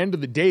 but at the end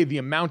of the day, the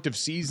amount of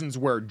seasons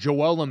where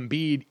Joel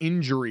Embiid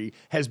injury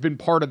has been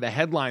part of the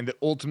headline that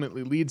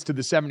ultimately leads to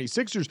the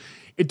 76ers,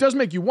 it does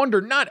make you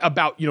wonder not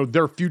about,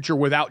 their future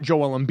without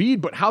Joel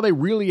Embiid, but how they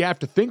really have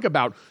to think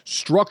about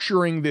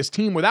structuring this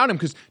team without him,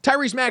 because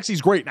Tyrese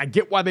Maxey's great, and I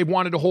get why they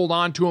wanted to hold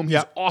on to him.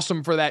 He's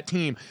awesome for that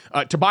team.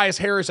 Tobias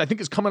Harris, I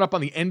think, is coming up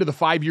on the end of the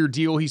 5-year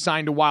deal he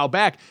signed a while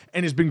back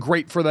and has been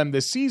great for them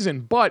this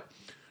season, but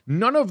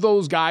none of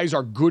those guys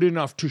are good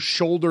enough to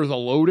shoulder the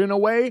load in a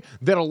way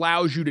that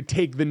allows you to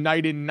take the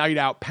night in, night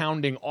out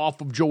pounding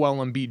off of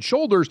Joel Embiid's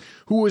shoulders,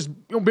 who has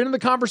been in the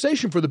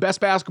conversation for the best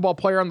basketball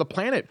player on the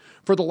planet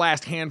for the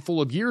last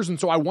handful of years. And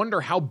so I wonder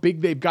how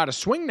big they've got to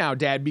swing now,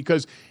 Dad,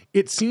 because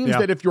it seems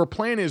that if your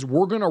plan is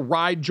we're going to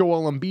ride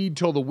Joel Embiid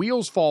till the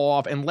wheels fall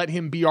off and let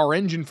him be our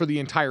engine for the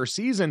entire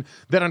season,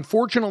 that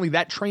unfortunately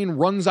that train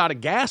runs out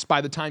of gas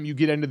by the time you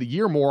get into the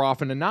year more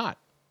often than not.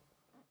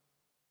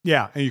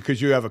 Yeah,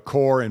 because you have a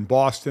core in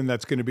Boston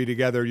that's going to be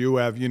together. You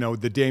have,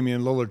 the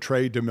Damian Lillard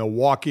trade to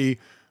Milwaukee.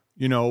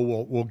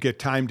 We'll get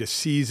time to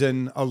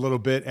season a little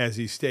bit as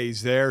he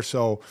stays there.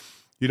 So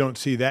you don't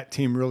see that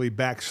team really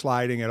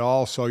backsliding at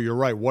all. So you're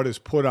right. What is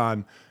put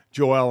on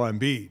Joel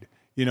Embiid,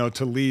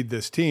 to lead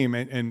this team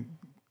and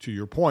to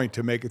your point,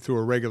 to make it through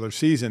a regular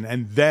season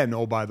and then,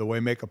 oh, by the way,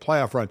 make a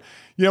playoff run.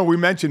 We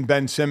mentioned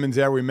Ben Simmons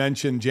there. We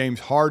mentioned James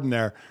Harden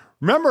there.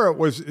 Remember,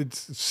 it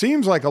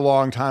seems like a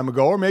long time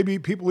ago, or maybe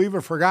people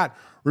even forgot.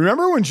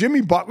 Remember when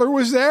Jimmy Butler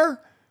was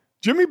there?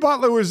 Jimmy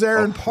Butler was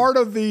there in part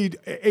of the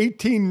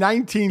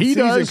 18-19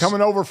 season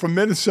coming over from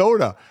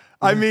Minnesota.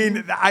 I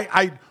mean,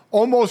 I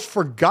almost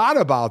forgot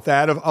about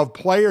that of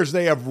players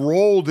they have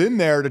rolled in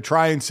there to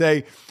try and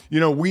say,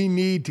 we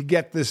need to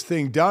get this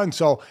thing done.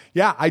 So,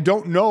 yeah, I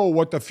don't know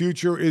what the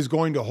future is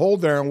going to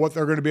hold there and what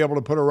they're going to be able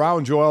to put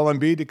around Joel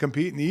Embiid to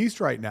compete in the East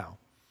right now.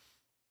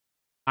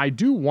 I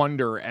do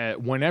wonder,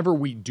 whenever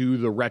we do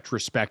the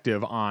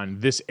retrospective on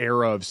this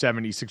era of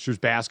 76ers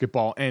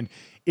basketball, and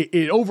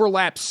it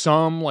overlaps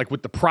some, like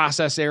with the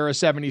process era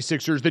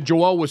 76ers, that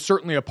Joel was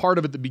certainly a part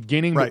of at the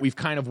beginning, but we've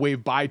kind of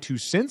waved by to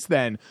since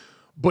then.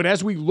 But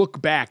as we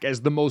look back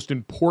as the most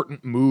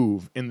important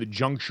move in the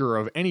juncture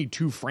of any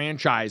two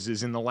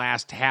franchises in the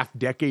last half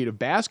decade of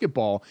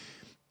basketball,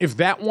 if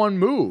that one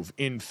move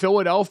in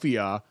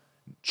Philadelphia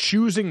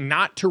choosing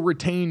not to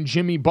retain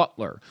Jimmy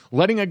Butler,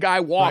 letting a guy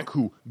walk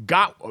who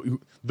got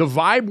the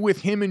vibe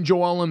with him and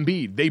Joel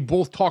Embiid, they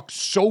both talked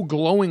so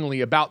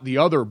glowingly about the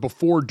other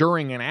before,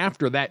 during, and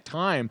after that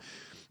time.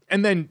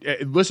 And then,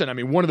 listen, I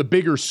mean, one of the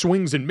bigger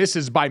swings and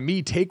misses by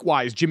me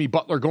take-wise, Jimmy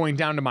Butler going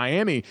down to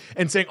Miami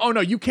and saying, oh, no,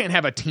 you can't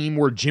have a team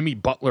where Jimmy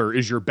Butler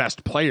is your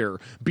best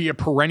player, be a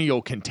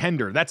perennial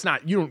contender. That's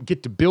not, you don't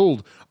get to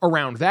build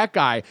around that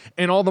guy.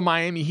 And all the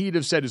Miami Heat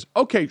have said is,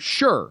 okay,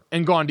 sure,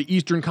 and gone to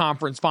Eastern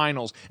Conference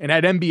Finals and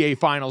had NBA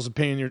Finals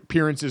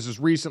appearances as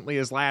recently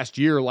as last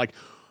year. Like,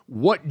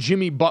 what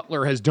Jimmy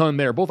Butler has done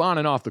there, both on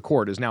and off the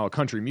court, is now a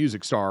country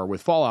music star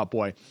with Fall Out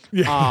Boy,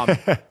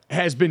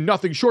 has been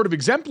nothing short of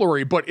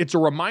exemplary, but it's a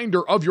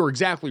reminder of, you're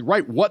exactly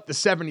right, what the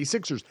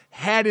 76ers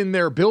had in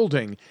their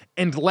building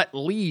and let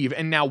leave,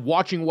 and now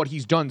watching what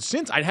he's done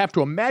since, I'd have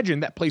to imagine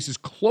that place is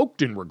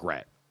cloaked in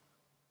regret.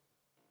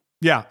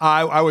 Yeah,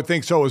 I would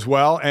think so as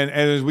well. And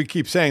as we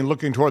keep saying,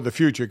 looking toward the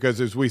future,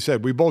 because as we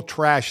said, we both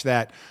trash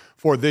that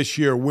for this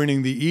year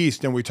winning the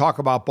East, and we talk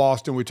about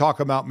Boston, we talk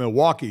about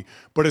Milwaukee,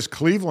 but has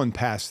Cleveland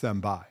passed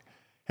them by?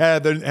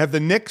 Have the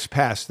Knicks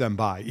passed them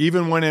by?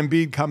 Even when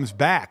Embiid comes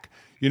back,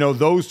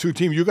 those two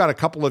teams, you got a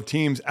couple of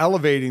teams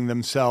elevating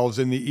themselves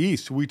in the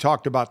East. We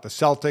talked about the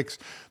Celtics,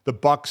 the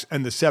Bucks,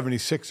 and the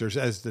 76ers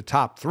as the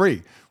top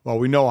three. Well,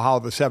 we know how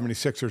the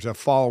 76ers have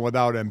fallen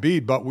without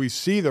Embiid, but we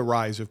see the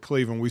rise of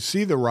Cleveland. We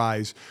see the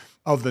rise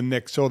of the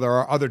Knicks, so there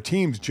are other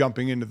teams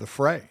jumping into the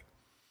fray.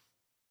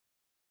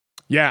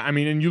 Yeah, I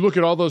mean, and you look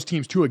at all those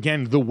teams too,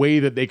 again, the way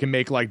that they can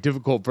make life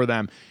difficult for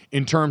them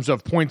in terms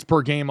of points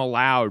per game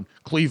allowed.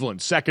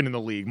 Cleveland, second in the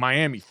league.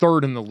 Miami,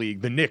 third in the league.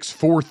 The Knicks,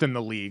 fourth in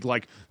the league.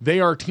 Like, they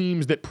are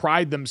teams that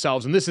pride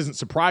themselves, and this isn't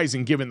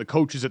surprising given the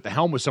coaches at the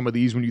helm with some of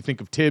these. When you think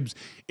of Tibbs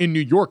in New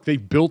York,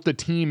 they've built a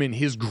team in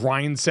his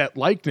grind set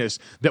likeness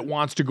that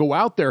wants to go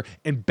out there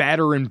and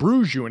batter and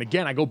bruise you. And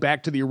again, I go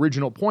back to the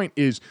original point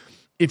is,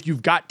 if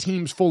you've got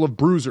teams full of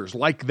bruisers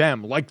like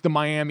them, like the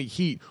Miami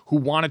Heat, who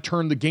want to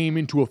turn the game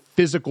into a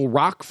physical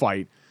rock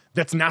fight,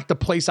 that's not the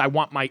place I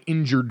want my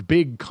injured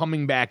big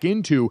coming back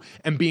into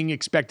and being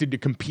expected to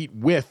compete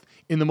with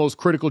in the most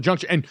critical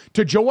juncture. And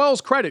to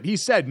Joel's credit, he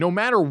said, no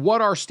matter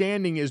what our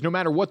standing is, no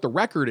matter what the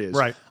record is,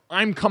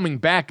 I'm coming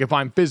back if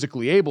I'm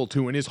physically able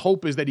to, and his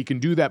hope is that he can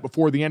do that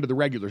before the end of the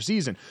regular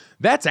season.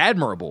 That's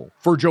admirable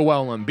for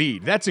Joel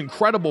Embiid. That's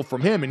incredible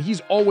from him, and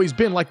he's always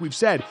been, like we've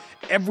said,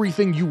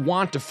 everything you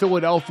want a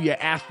Philadelphia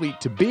athlete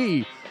to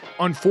be.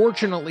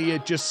 Unfortunately,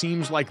 it just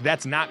seems like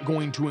that's not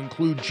going to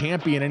include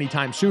champion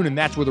anytime soon, and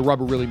that's where the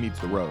rubber really meets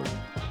the road.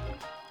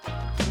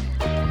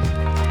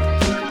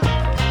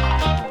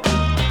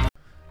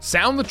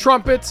 Sound the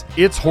trumpets,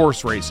 it's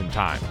horse racing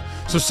time.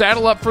 So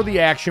saddle up for the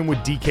action with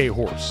DK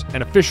Horse,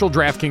 an official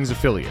DraftKings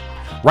affiliate.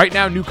 Right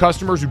now, new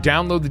customers who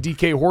download the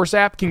DK Horse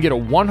app can get a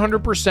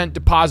 100%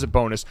 deposit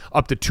bonus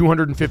up to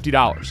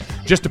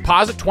 $250. Just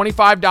deposit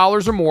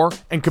 $25 or more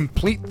and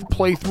complete the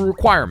playthrough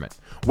requirement.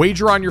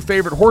 Wager on your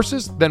favorite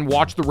horses, then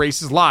watch the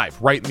races live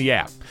right in the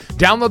app.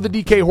 Download the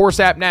DK Horse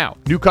app now.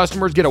 New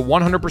customers get a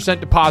 100%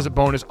 deposit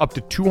bonus up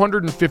to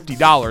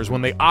 $250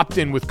 when they opt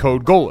in with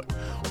code GOLIT.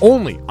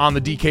 Only on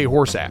the DK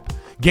Horse app.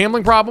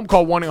 Gambling problem?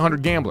 Call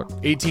 1-800-GAMBLER.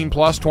 18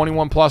 plus,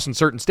 21 plus in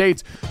certain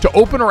states to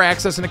open or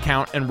access an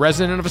account and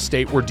resident of a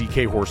state where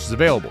DK Horse is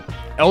available.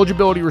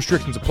 Eligibility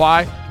restrictions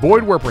apply.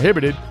 Void where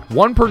prohibited.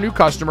 One per new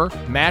customer.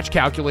 Match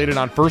calculated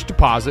on first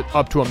deposit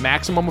up to a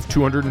maximum of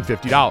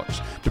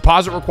 $250.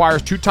 Deposit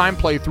requires 2-time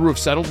playthrough of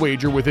settled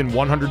wager within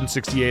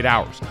 168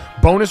 hours.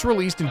 Bonus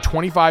released in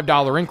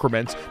 $25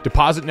 increments.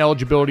 Deposit and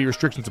eligibility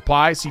restrictions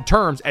apply. See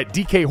terms at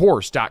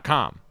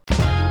dkhorse.com.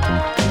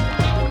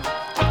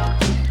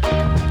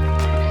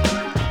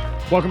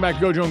 Welcome back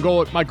to Gojo and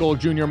Golic. Mike Golic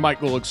Jr.,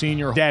 Mike Golic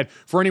Sr. Dad,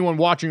 for anyone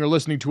watching or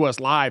listening to us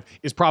live,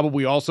 is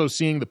probably also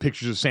seeing the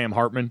pictures of Sam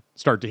Hartman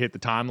start to hit the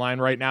timeline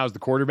right now as the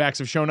quarterbacks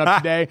have shown up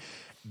today.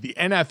 The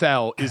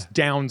NFL is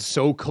down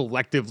so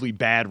collectively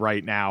bad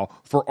right now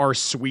for our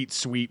sweet,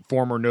 sweet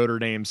former Notre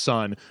Dame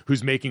son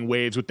who's making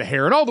waves with the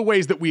hair in all the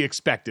ways that we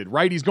expected,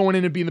 right? He's going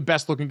in and being the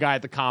best-looking guy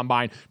at the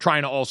Combine,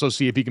 trying to also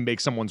see if he can make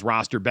someone's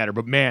roster better.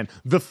 But, man,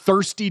 the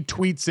thirsty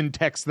tweets and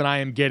texts that I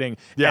am getting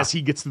as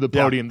he gets to the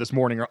podium this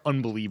morning are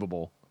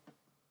unbelievable.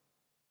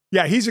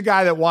 Yeah, he's a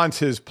guy that wants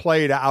his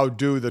play to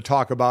outdo the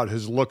talk about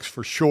his looks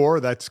for sure.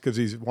 That's because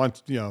he's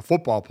a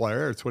football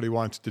player. It's what he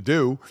wants to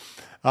do.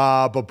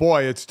 But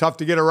boy, it's tough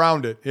to get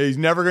around it. He's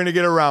never going to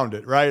get around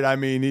it, right? I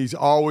mean, he's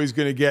always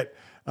going to get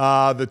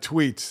the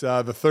tweets,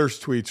 the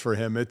thirst tweets for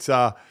him. It's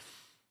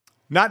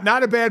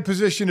not a bad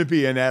position to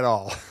be in at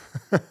all.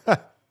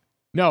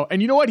 No,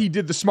 and you know what? He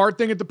did the smart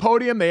thing at the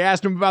podium. They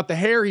asked him about the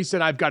hair. He said,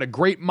 I've got a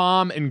great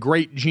mom and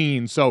great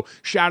genes. So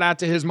shout out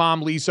to his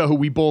mom, Lisa, who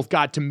we both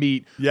got to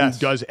meet, yes,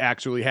 who does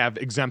actually have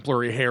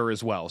exemplary hair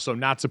as well. So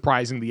not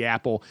surprising, the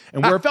apple.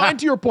 And where it fell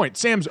into your point,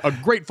 Sam's a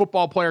great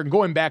football player. And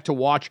going back to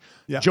watch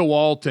Joe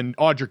Alt and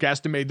Audric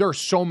Estime, there are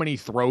so many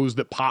throws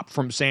that pop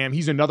from Sam.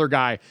 He's another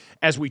guy,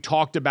 as we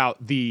talked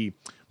about the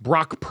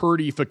Brock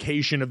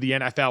Purdy-fication of the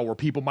NFL, where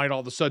people might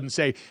all of a sudden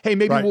say, hey,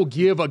 maybe we'll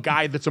give a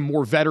guy that's a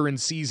more veteran,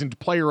 seasoned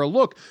player a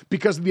look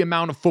because of the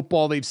amount of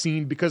football they've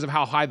seen, because of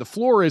how high the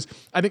floor is.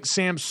 I think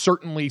Sam's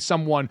certainly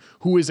someone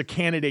who is a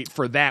candidate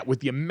for that, with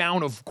the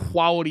amount of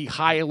quality,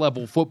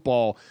 high-level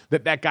football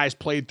that guy's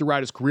played throughout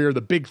his career,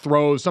 the big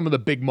throws, some of the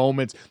big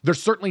moments.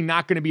 There's certainly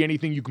not going to be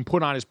anything you can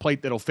put on his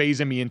plate that'll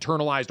phase him. He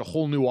internalized a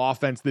whole new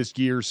offense this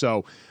year.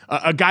 So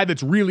a guy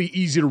that's really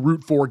easy to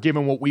root for,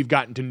 given what we've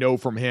gotten to know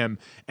from him,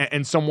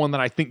 and someone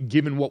that I think,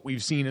 given what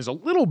we've seen, is a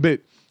little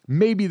bit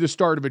maybe the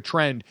start of a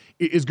trend,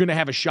 is going to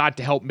have a shot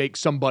to help make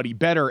somebody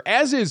better,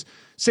 as is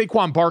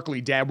Saquon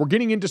Barkley, Dad. We're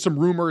getting into some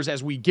rumors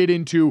as we get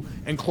into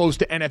and close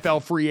to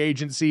NFL free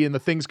agency and the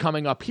things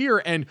coming up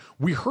here. And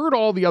we heard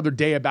all the other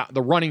day about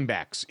the running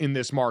backs in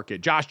this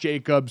market. Josh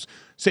Jacobs,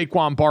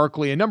 Saquon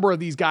Barkley, a number of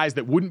these guys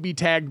that wouldn't be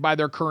tagged by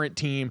their current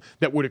team,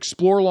 that would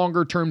explore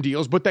longer-term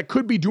deals, but that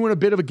could be doing a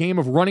bit of a game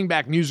of running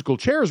back musical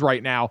chairs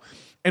right now.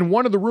 And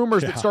one of the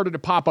rumors that started to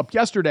pop up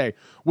yesterday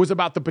was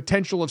about the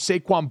potential of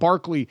Saquon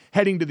Barkley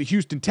heading to the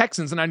Houston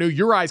Texans. And I know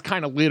your eyes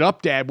kind of lit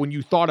up, Dad, when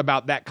you thought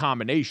about that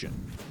combination.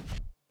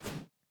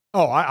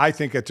 Oh, I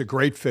think it's a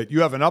great fit.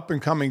 You have an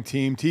up-and-coming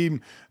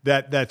team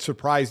that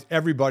surprised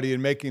everybody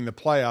in making the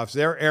playoffs.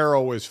 Their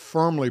arrow is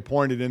firmly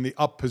pointed in the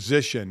up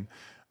position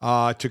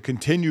to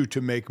continue to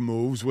make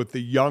moves with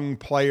the young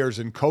players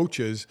and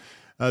coaches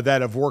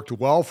that have worked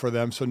well for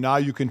them. So now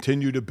you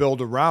continue to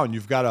build around.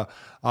 You've got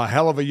a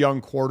hell of a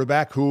young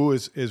quarterback who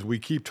is, as we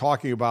keep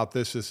talking about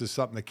this is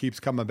something that keeps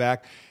coming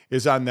back,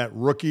 is on that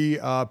rookie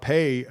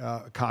pay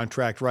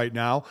contract right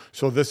now.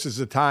 So this is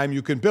the time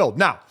you can build.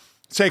 Now,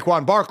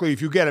 Saquon Barkley,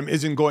 if you get him,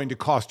 isn't going to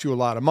cost you a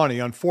lot of money.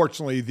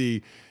 Unfortunately,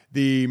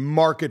 the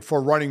market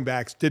for running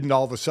backs didn't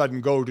all of a sudden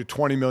go to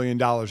 $20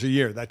 million a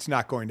year. That's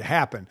not going to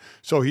happen.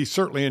 So he's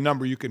certainly a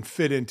number you can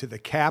fit into the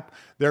cap.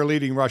 Their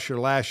leading rusher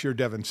last year,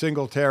 Devin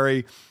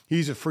Singletary,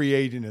 he's a free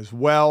agent as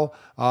well.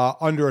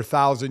 Under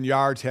 1,000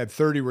 yards, had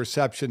 30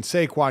 receptions.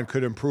 Saquon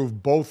could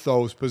improve both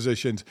those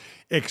positions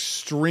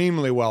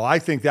extremely well. I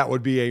think that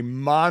would be a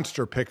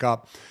monster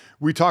pickup.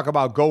 We talk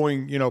about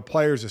going,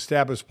 players,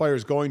 established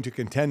players going to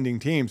contending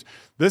teams.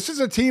 This is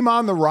a team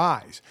on the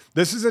rise.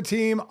 This is a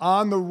team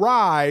on the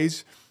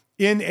rise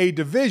in a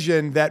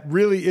division that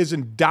really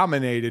isn't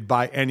dominated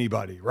by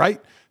anybody, right?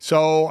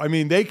 So, I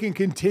mean, they can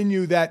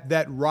continue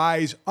that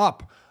rise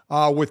up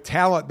with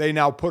talent they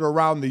now put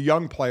around the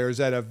young players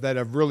that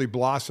have really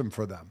blossomed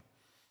for them.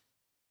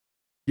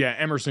 Yeah,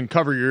 Emerson,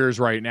 cover your ears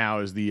right now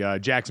as the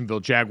Jacksonville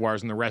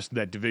Jaguars and the rest of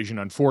that division,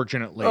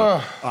 unfortunately,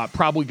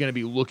 probably going to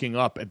be looking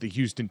up at the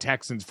Houston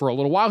Texans for a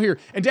little while here.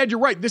 And, Dad, you're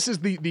right. This is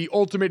the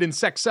ultimate in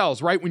sex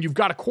sells, right? When you've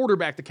got a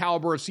quarterback the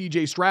caliber of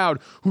C.J. Stroud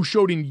who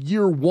showed in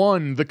year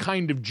one the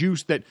kind of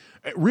juice that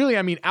really,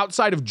 I mean,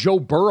 outside of Joe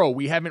Burrow,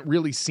 we haven't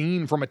really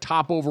seen from a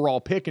top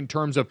overall pick in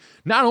terms of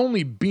not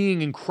only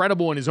being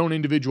incredible in his own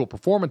individual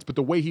performance, but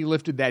the way he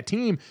lifted that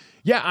team.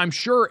 Yeah, I'm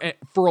sure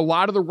for a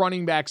lot of the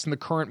running backs in the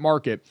current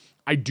market,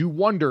 I do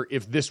wonder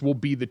if this will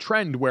be the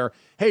trend where,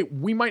 hey,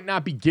 we might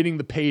not be getting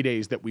the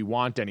paydays that we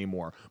want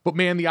anymore, but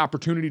man, the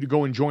opportunity to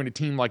go and join a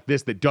team like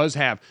this that does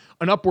have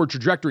an upward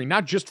trajectory,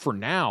 not just for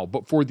now,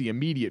 but for the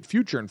immediate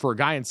future. And for a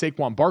guy in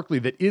Saquon Barkley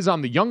that is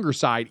on the younger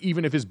side,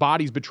 even if his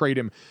body's betrayed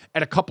him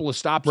at a couple of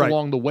stops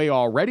along the way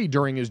already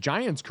during his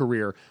Giants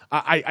career,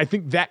 I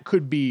think that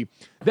could be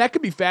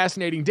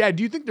fascinating. Dad,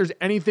 do you think there's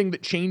anything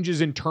that changes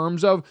in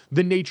terms of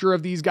the nature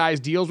of these guys'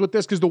 deals with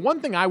this? Because the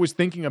one thing I was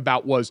thinking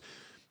about was,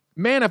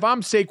 man, if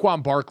I'm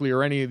Saquon Barkley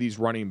or any of these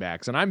running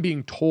backs and I'm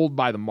being told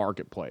by the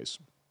marketplace,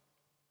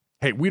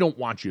 hey, we don't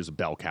want you as a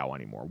bell cow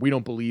anymore. We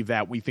don't believe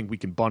that. We think we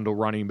can bundle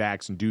running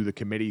backs and do the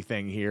committee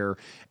thing here,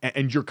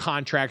 and your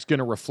contract's going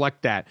to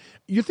reflect that.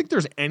 You think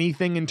there's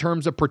anything in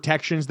terms of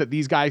protections that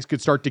these guys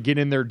could start to get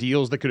in their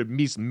deals that could at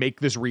least make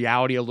this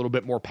reality a little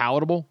bit more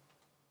palatable?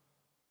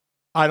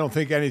 I don't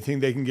think anything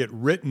they can get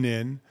written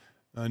in.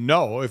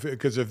 No,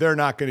 because if they're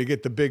not going to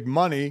get the big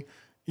money,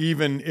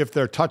 even if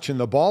they're touching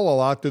the ball a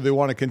lot, do they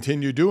want to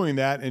continue doing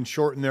that and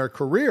shorten their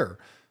career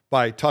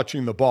by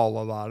touching the ball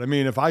a lot? I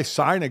mean, if I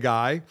sign a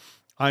guy,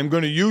 I'm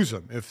going to use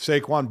him. If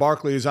Saquon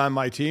Barkley is on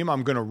my team,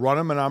 I'm going to run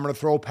him and I'm going to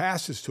throw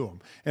passes to him.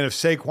 And if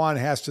Saquon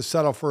has to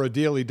settle for a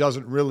deal he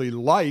doesn't really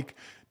like,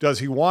 does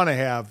he want to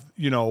have,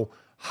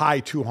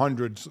 high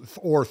 200s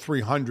or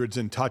 300s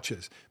in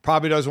touches.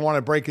 Probably doesn't want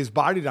to break his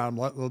body down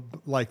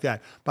like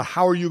that. But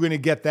how are you going to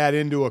get that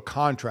into a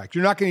contract?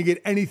 You're not going to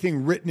get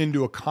anything written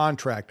into a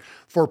contract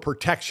for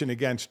protection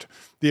against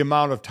the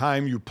amount of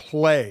time you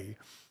play.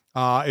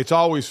 It's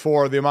always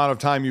for the amount of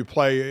time you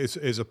play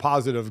is a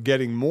positive of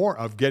getting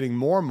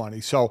more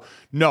money. So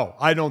no,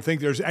 I don't think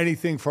there's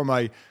anything from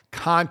a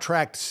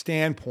contract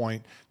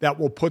standpoint that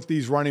will put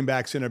these running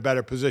backs in a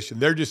better position.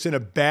 They're just in a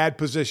bad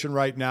position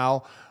right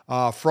now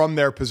from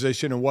their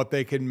position and what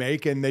they can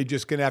make, and they're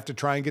just going to have to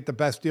try and get the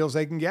best deals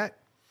they can get.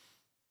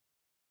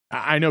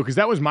 I know, because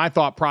that was my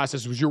thought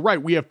process. Was you're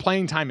right. We have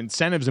playing time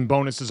incentives and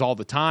bonuses all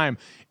the time.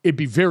 It'd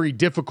be very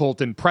difficult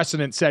and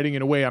precedent setting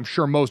in a way I'm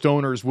sure most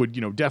owners would,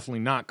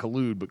 definitely not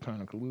collude, but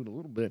kind of collude a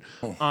little bit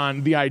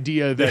on the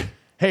idea that,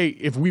 hey,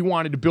 if we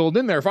wanted to build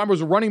in there, if I was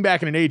a running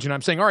back and an agent,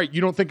 I'm saying, all right, you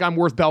don't think I'm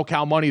worth bell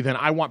cow money, then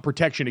I want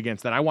protection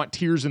against that. I want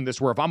tiers in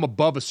this where if I'm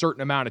above a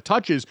certain amount of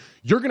touches,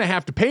 you're going to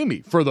have to pay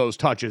me for those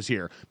touches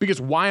here. Because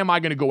why am I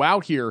going to go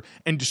out here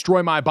and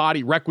destroy my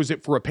body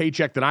requisite for a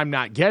paycheck that I'm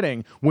not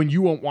getting when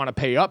you won't want to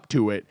pay up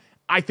to it?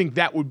 I think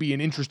that would be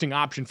an interesting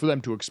option for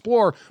them to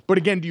explore. But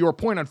again, to your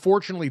point,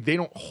 unfortunately, they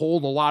don't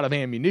hold a lot of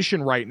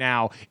ammunition right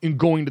now in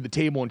going to the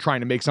table and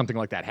trying to make something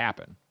like that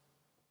happen.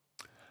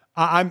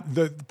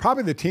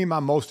 Probably the team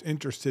I'm most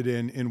interested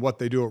in what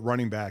they do at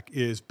running back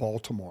is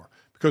Baltimore,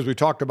 because we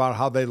talked about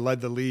how they led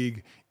the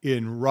league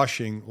in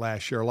rushing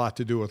last year, a lot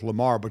to do with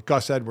Lamar, but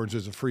Gus Edwards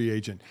is a free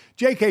agent.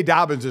 J.K.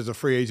 Dobbins is a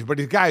free agent, but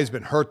the guy has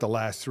been hurt the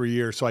last 3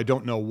 years, so I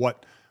don't know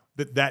what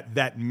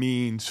that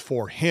means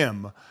for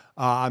him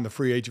on the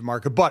free agent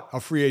market, but a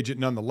free agent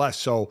nonetheless.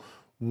 So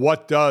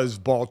what does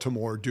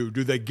Baltimore do?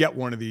 Do they get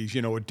one of these,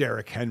 a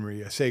Derrick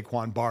Henry, a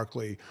Saquon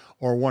Barkley,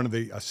 or one of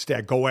the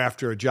go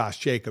after a Josh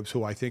Jacobs,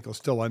 who I think will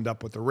still end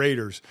up with the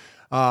Raiders,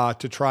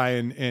 to try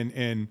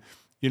and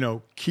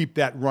keep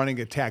that running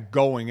attack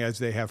going as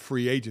they have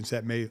free agents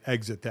that may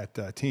exit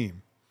that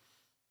team?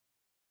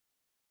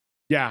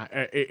 Yeah,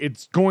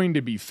 it's going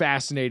to be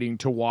fascinating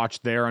to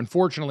watch there.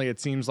 Unfortunately, it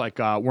seems like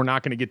we're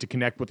not going to get to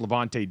connect with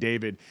Lavonte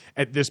David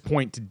at this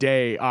point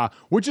today,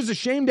 which is a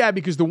shame, Dad,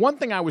 because the one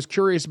thing I was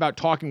curious about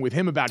talking with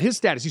him about his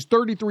status, he's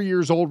 33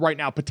 years old right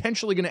now,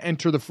 potentially going to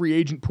enter the free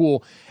agent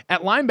pool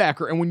at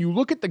linebacker. And when you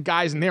look at the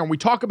guys in there, and we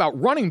talk about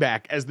running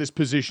back as this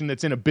position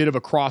that's in a bit of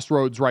a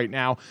crossroads right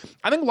now,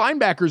 I think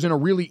linebacker's in a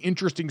really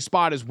interesting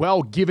spot as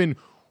well, given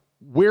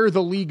where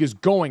the league is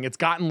going. It's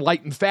gotten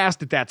light and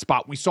fast at that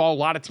spot. We saw a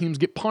lot of teams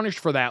get punished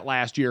for that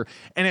last year.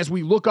 And as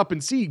we look up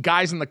and see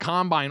guys in the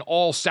combine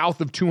all south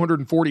of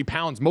 240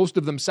 pounds, most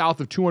of them south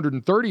of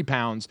 230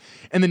 pounds,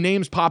 and the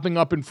names popping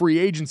up in free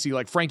agency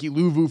like Frankie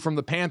Louvu from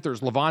the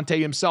Panthers,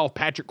 Lavonte himself,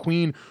 Patrick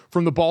Queen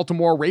from the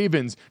Baltimore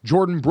Ravens,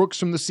 Jordan Brooks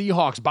from the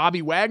Seahawks,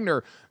 Bobby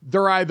Wagner,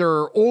 they're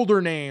either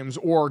older names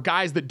or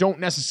guys that don't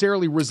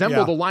necessarily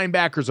resemble the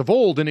linebackers of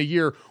old in a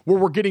year where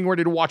we're getting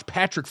ready to watch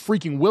Patrick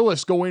freaking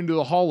Willis go into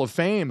the Hall of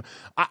Fame.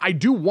 I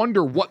do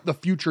wonder what the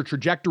future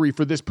trajectory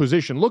for this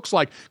position looks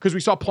like, because we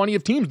saw plenty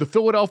of teams, the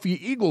Philadelphia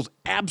Eagles,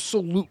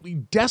 absolutely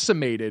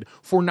decimated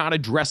for not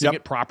addressing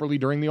it properly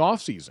during the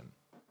offseason.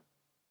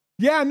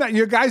 Yeah,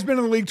 your guy's been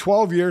in the league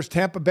 12 years.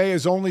 Tampa Bay,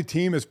 his only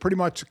team, has pretty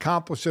much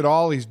accomplished it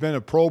all. He's been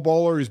a Pro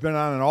Bowler. He's been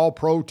on an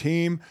all-pro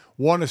team,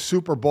 won a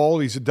Super Bowl.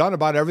 He's done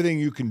about everything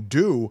you can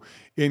do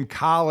in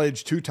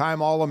college,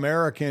 two-time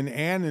All-American,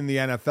 and in the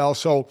NFL.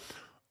 So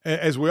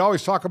as we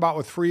always talk about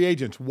with free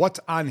agents, what's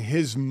on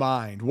his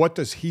mind? What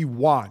does he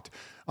want?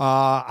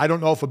 I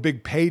don't know if a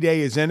big payday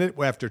is in it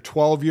after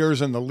 12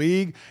 years in the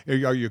league.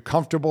 Are you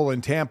comfortable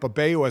in Tampa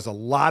Bay, who has a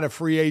lot of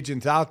free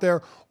agents out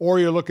there, or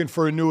you're looking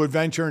for a new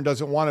adventure and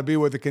doesn't want to be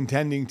with a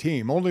contending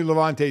team? Only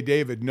Lavonte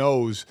David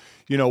knows,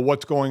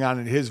 what's going on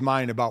in his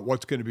mind about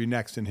what's going to be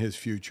next in his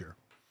future.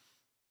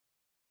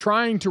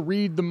 Trying to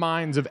read the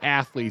minds of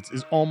athletes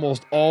is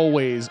almost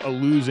always a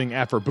losing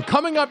effort. But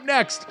coming up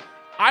next,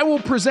 I will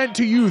present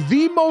to you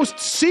the most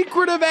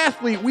secretive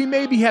athlete we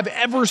maybe have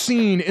ever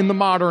seen in the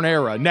modern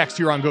era. Next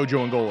here on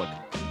Gojo and Golic.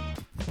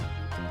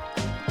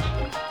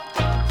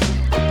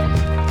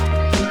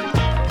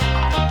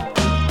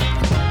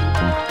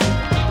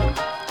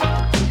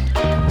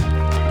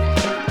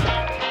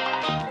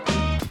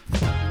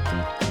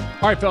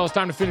 All right, fellas,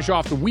 time to finish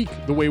off the week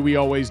the way we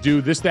always do.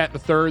 This, that, the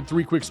third.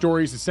 3 quick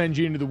stories to send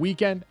you into the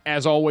weekend.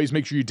 As always,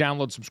 make sure you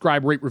download,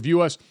 subscribe, rate,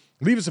 review us.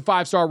 Leave us a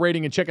 5-star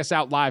rating and check us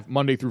out live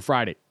Monday through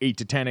Friday, 8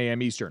 to 10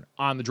 a.m. Eastern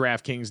on the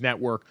DraftKings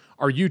Network,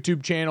 our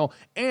YouTube channel,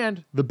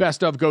 and the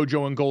Best of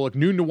Gojo and Golic,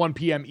 noon to 1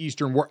 p.m.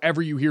 Eastern,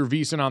 wherever you hear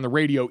VSiN on the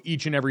radio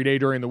each and every day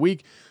during the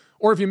week.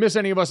 Or if you miss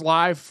any of us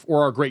live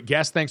or our great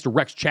guest, thanks to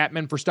Rex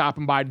Chapman for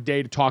stopping by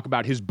today to talk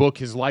about his book,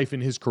 his life,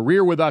 and his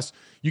career with us.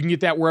 You can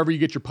get that wherever you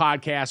get your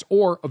podcasts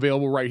or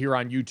available right here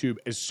on YouTube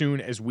as soon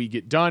as we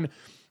get done.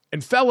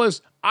 And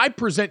fellas, I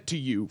present to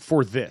you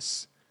for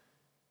this,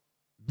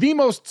 the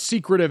most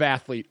secretive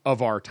athlete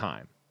of our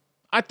time.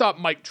 I thought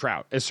Mike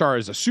Trout, as far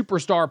as a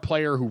superstar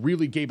player who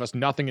really gave us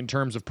nothing in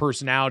terms of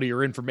personality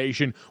or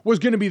information, was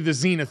going to be the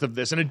zenith of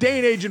this. In a day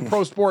and age in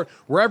pro sport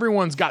where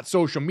everyone's got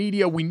social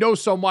media, we know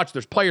so much.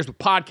 There's players with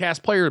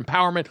podcasts, player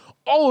empowerment,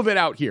 all of it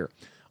out here.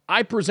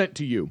 I present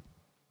to you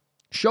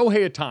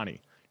Shohei Ohtani,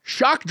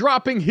 shock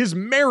dropping his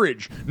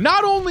marriage,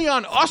 not only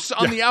on us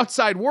on the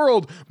outside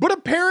world, but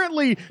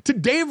apparently to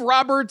Dave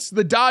Roberts,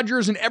 the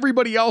Dodgers, and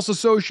everybody else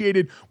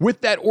associated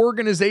with that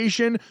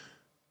organization.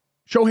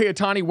 Shohei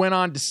Ohtani went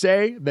on to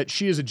say that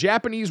she is a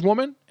Japanese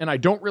woman, and I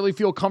don't really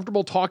feel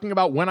comfortable talking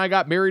about when I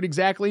got married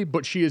exactly,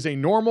 but she is a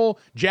normal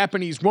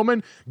Japanese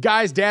woman.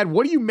 Guys, Dad,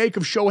 what do you make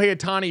of Shohei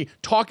Ohtani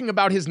talking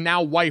about his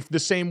now wife the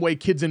same way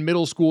kids in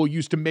middle school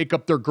used to make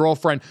up their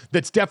girlfriend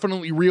that's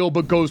definitely real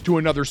but goes to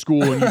another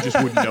school and you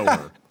just wouldn't know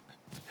her?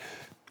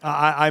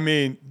 I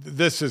mean,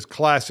 this is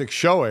classic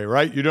Shohei,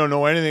 right? You don't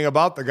know anything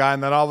about the guy,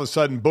 and then all of a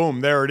sudden, boom,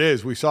 there it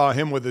is. We saw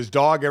him with his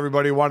dog.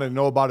 Everybody wanted to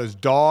know about his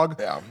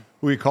dog,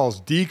 who he calls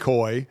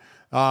Decoy.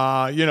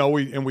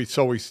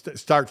 We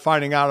start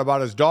finding out about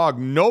his dog.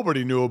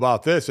 Nobody knew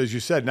about this, as you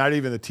said, not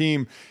even the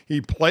team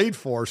he played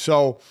for.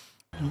 So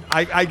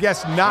I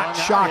guess not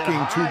shocking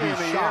to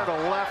be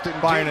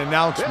shocked by an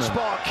announcement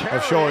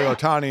of Shohei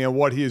Ohtani and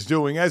what he is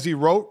doing. As he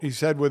wrote, he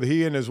said, with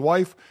he and his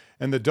wife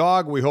and the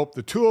dog, we hope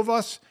the two of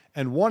us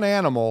and one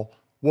animal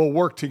will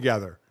work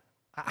together.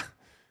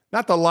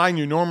 Not the line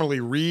you normally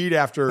read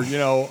after,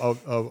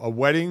 a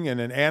wedding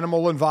and an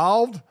animal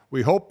involved.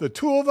 We hope the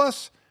two of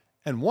us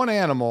and one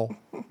animal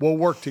will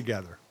work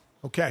together.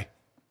 Okay.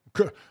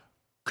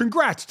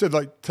 Congrats to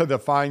the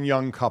fine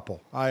young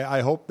couple.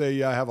 I hope they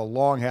have a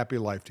long, happy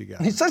life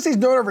together. He says he's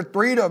known her for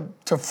 3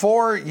 to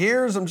 4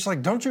 years. I'm just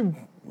like, don't you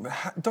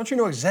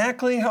know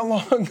exactly how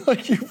long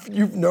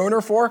you've known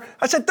her for?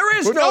 I said, there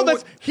is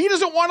he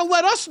doesn't want to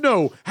let us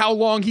know how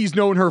long he's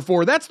known her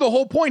for. That's the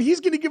whole point. He's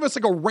going to give us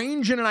like a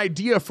range and an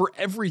idea for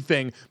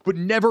everything, but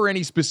never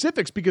any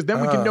specifics, because then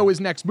we can know his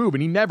next move,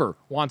 and he never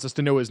wants us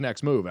to know his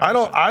next move. I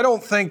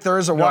don't think there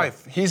is a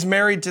wife. He's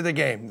married to the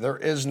game. There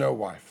is no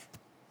wife.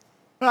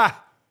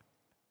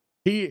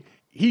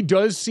 He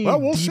does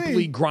seem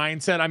deeply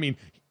grind set. I mean,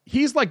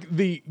 he's like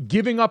the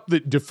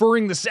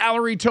deferring the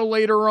salary till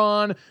later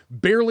on,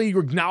 barely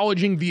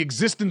acknowledging the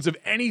existence of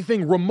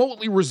anything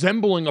remotely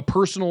resembling a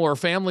personal or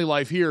family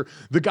life here.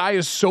 The guy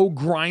is so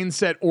grind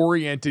set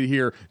oriented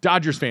here.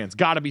 Dodgers fans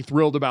got to be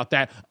thrilled about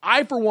that.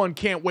 I, for one,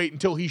 can't wait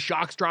until he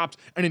shocks drops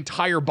an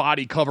entire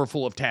body cover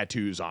full of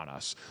tattoos on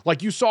us.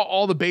 Like, you saw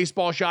all the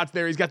baseball shots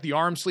there. He's got the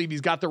arm sleeve. He's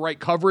got the right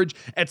coverage.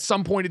 At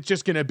some point, it's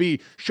just going to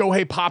be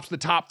Shohei pops the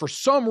top for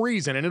some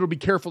reason, and it'll be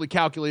carefully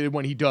calculated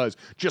when he does.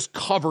 Just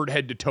covered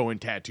head to toe in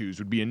tattoos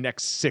would be a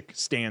next sick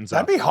stanza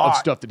of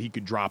stuff that he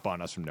could drop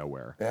on us from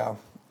nowhere. Yeah,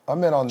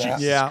 I'm in on that.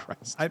 Jesus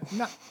Christ.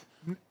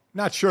 I'm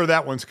not sure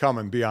that one's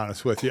coming, be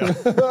honest with you.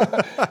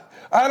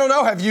 I don't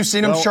know. Have you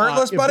seen him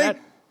shirtless, buddy?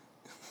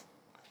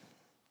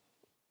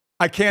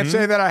 I can't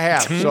say that I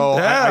have, so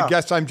I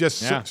guess I'm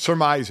just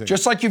surmising.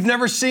 Just like you've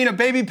never seen a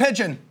baby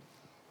pigeon.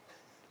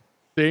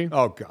 See?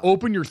 Oh, God.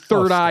 Open your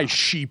third eye,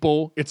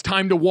 sheeple. It's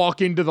time to walk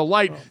into the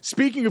light.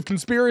 Speaking of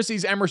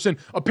conspiracies, Emerson,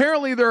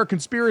 apparently there are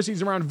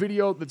conspiracies around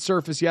video that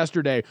surfaced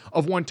yesterday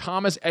of one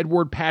Thomas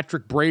Edward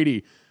Patrick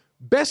Brady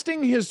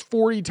besting his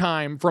 40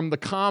 time from the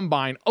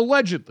combine,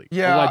 allegedly.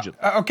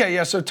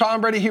 So Tom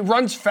Brady, he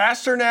runs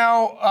faster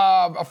now,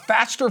 a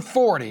faster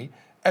 40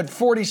 at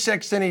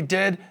 46 than he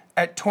did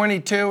at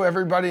 22.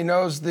 Everybody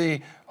knows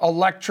the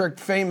electric,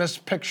 famous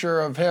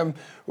picture of him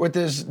with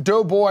his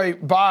doughboy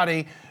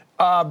body.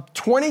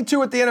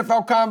 22 at the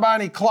NFL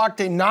Combine. He clocked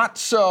a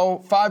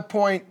not-so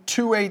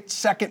 5.28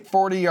 second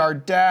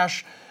 40-yard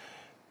dash.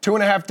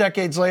 2.5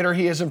 decades later,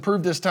 he has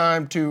improved his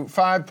time to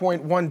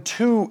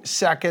 5.12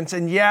 seconds.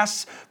 And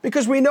yes,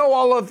 because we know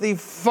all of the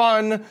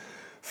fun,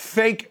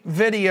 fake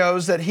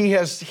videos that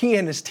he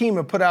and his team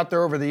have put out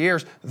there over the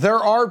years, there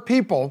are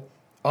people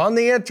on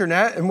the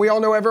internet, and we all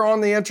know everyone on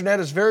the internet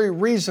is very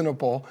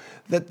reasonable,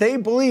 that they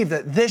believe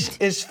that this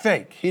is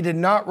fake. He did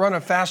not run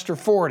a faster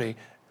 40.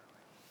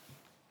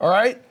 All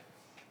right?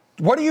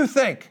 What do you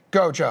think,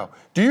 Gojo?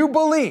 Do you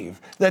believe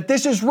that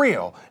this is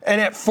real?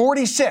 And at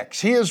 46,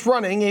 he is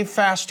running a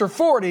faster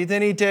 40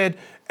 than he did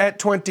at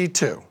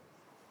 22.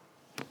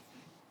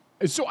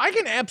 So I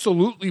can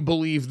absolutely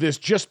believe this,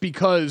 just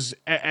because,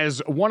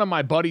 as one of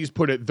my buddies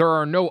put it, there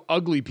are no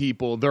ugly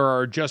people. There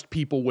are just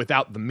people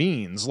without the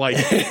means. Like,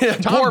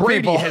 Tom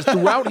Brady has,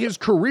 throughout his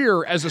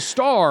career as a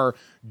star,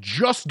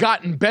 just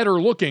gotten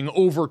better looking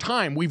over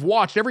time. We've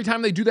watched every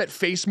time they do that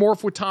face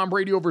morph with Tom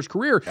Brady over his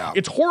career. Yeah.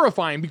 It's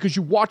horrifying, because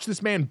you watch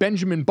this man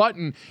Benjamin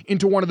Button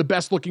into one of the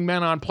best looking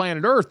men on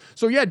planet Earth.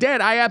 So yeah,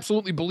 Dad, I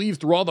absolutely believe,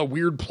 through all the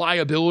weird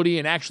pliability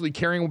and actually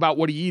caring about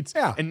what he eats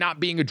and not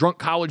being a drunk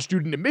college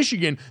student in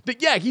Michigan,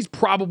 that he's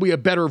probably a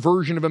better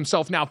version of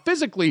himself now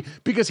physically,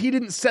 because he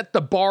didn't set the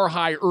bar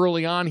high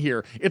early on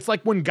here. It's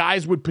like when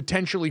guys would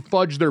potentially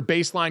fudge their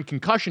baseline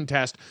concussion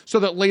test so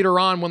that later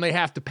on, when they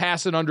have to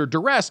pass it under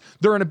duress,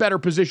 they're in a better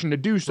position to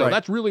do so. Right.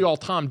 That's really all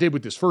Tom did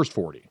with his first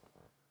 40.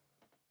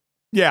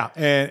 Yeah,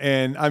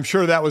 and I'm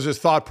sure that was his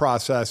thought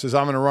process, is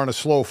I'm going to run a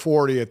slow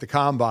 40 at the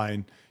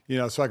combine,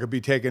 so I could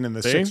be taken in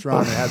the 6th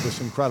round and have this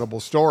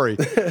incredible story.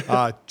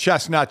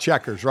 Chess, not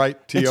checkers, right?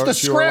 It's the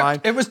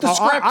script. It was the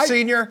script,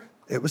 Senior.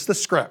 It was the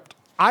script.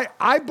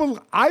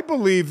 I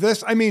believe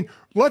this. I mean,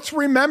 let's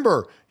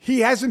remember,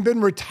 he hasn't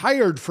been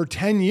retired for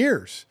 10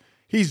 years.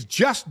 He's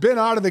just been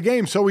out of the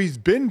game, so he's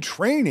been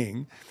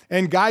training,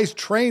 and guys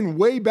train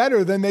way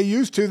better than they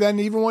used to than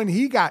even when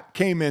he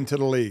came into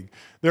the league.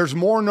 There's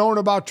more known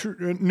about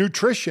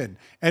nutrition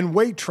and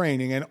weight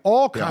training and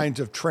all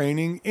kinds of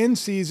training in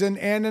season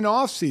and in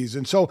off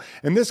season. So,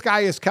 and this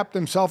guy has kept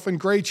himself in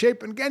great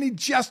shape. And again, he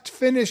just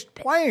finished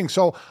playing.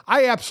 So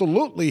I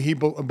absolutely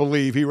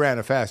believe he ran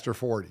a faster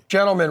 40.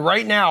 Gentlemen,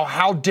 right now,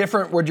 how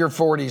different would your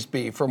 40s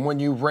be from when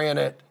you ran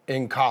it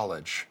in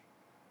college?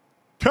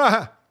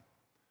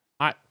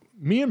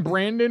 Me and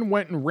Brandon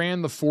went and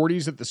ran the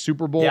 40s at the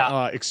Super Bowl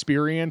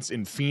experience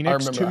in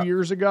Phoenix 2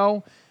 years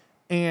ago.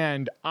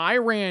 And I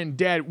ran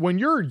dead. When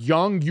you're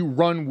young, you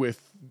run with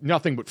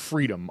nothing but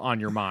freedom on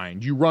your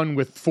mind. You run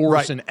with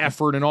force and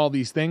effort and all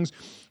these things.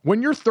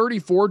 When you're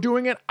 34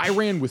 doing it, I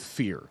ran with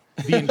fear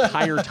the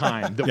entire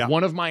time that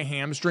one of my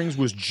hamstrings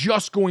was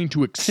just going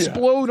to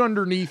explode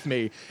underneath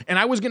me, and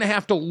I was going to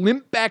have to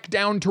limp back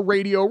down to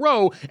Radio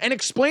Row and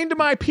explain to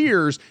my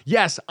peers,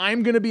 yes,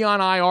 I'm going to be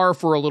on IR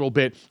for a little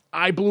bit.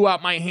 I blew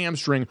out my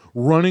hamstring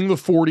running the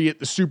 40 at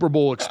the Super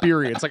Bowl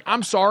experience. Like,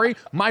 I'm sorry,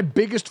 my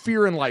biggest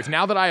fear in life,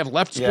 now that I have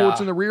left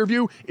sports in the rear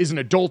view, is an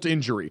adult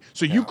injury.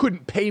 So you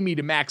couldn't pay me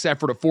to max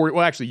effort at 40.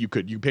 Well, actually, you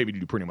could. You pay me to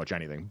do pretty much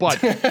anything.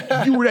 But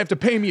you would have to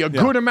pay me a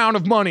good amount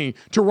of money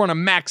to run a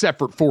max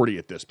effort 40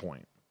 at this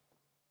point.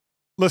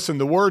 Listen,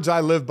 the words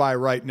I live by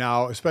right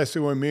now,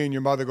 especially when me and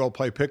your mother go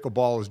play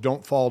pickleball, is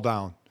don't fall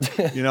down.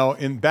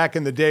 Back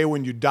in the day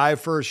when you dive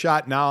for a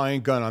shot, now I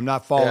ain't gonna. I'm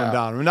not falling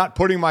down. I'm not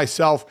putting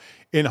myself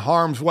in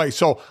harm's way.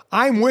 So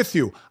I'm with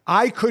you.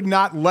 I could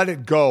not let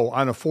it go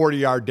on a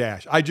 40-yard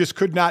dash. I just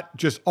could not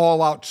just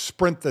all-out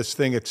sprint this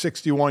thing at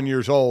 61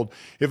 years old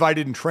if I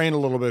didn't train a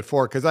little bit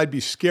for it, because I'd be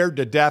scared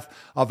to death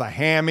of a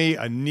hammy,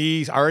 a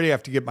knee. I already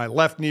have to get my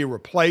left knee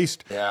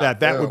replaced.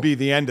 That would be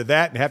the end of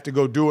that, and have to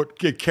go do it,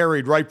 get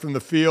carried right from the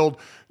field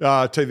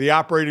to the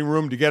operating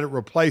room to get it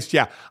replaced.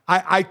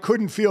 I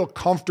couldn't feel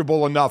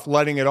comfortable enough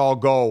letting it all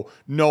go,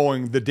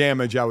 knowing the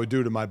damage I would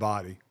do to my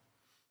body.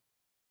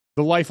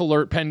 The Life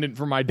Alert pendant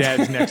for my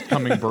dad's next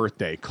coming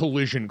birthday,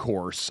 collision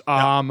course.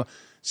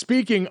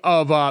 Speaking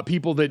of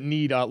people that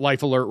need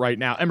Life Alert right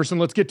now, Emerson,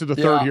 let's get to the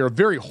third here. A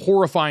very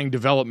horrifying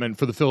development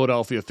for the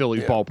Philadelphia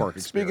Phillies ballpark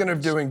experience. Speaking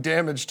of doing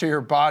damage to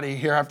your body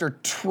here, after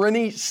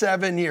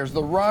 27 years,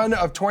 the run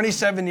of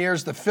 27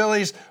 years, the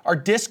Phillies are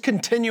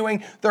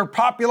discontinuing their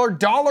popular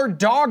Dollar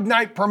Dog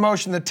Night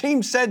promotion. The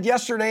team said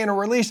yesterday in a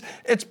release,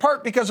 it's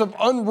part because of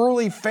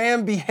unruly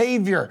fan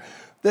behavior.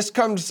 This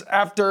comes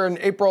after an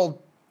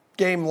April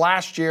game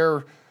last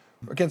year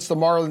against the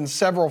Marlins.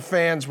 Several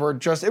fans were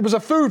it was a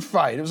food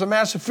fight. It was a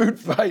massive food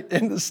fight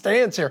in the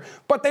stands here.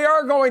 But they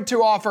are going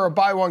to offer a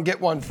buy one, get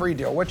one free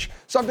deal, which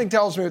something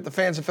tells me with the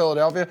fans of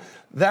Philadelphia,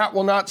 that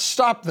will not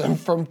stop them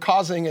from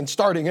causing and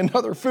starting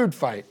another food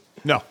fight.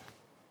 No.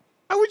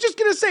 I was just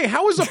going to say,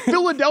 how is a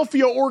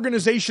Philadelphia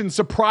organization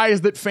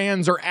surprised that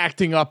fans are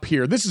acting up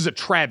here? This is a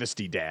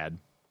travesty, Dad.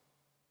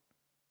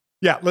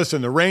 Yeah,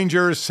 listen, the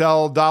Rangers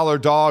sell dollar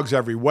dogs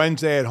every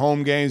Wednesday at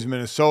home games.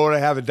 Minnesota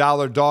have a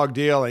dollar dog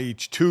deal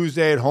each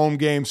Tuesday at home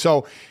games.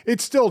 So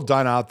it's still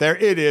done out there.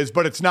 It is,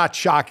 but it's not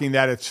shocking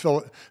that it's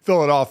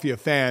Philadelphia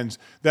fans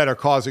that are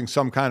causing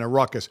some kind of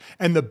ruckus.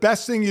 And the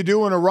best thing you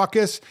do in a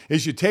ruckus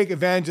is you take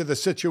advantage of the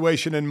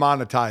situation and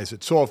monetize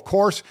it. So, of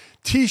course,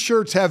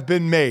 T-shirts have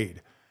been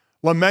made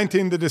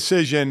lamenting the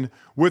decision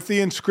with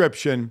the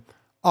inscription,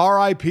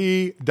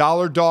 RIP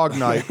Dollar Dog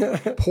Night,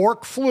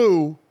 pork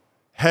flu,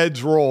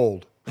 heads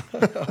rolled.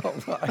 Oh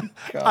my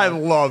God. I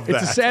love that.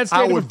 It's a sad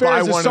state of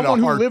affairs. As someone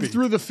who lived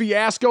through the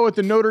fiasco at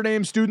the Notre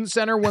Dame Student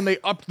Center when they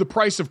upped the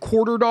price of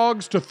quarter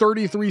dogs to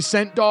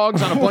 33-cent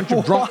dogs on a bunch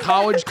of drunk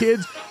college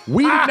kids,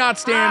 we did not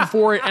stand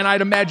for it, and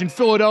I'd imagine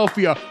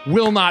Philadelphia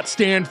will not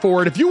stand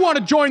for it. If you want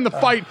to join the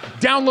fight,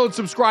 download,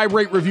 subscribe,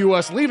 rate, review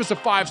us, leave us a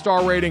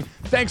 5-star rating.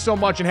 Thanks so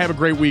much and have a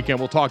great weekend.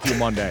 We'll talk to you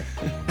Monday.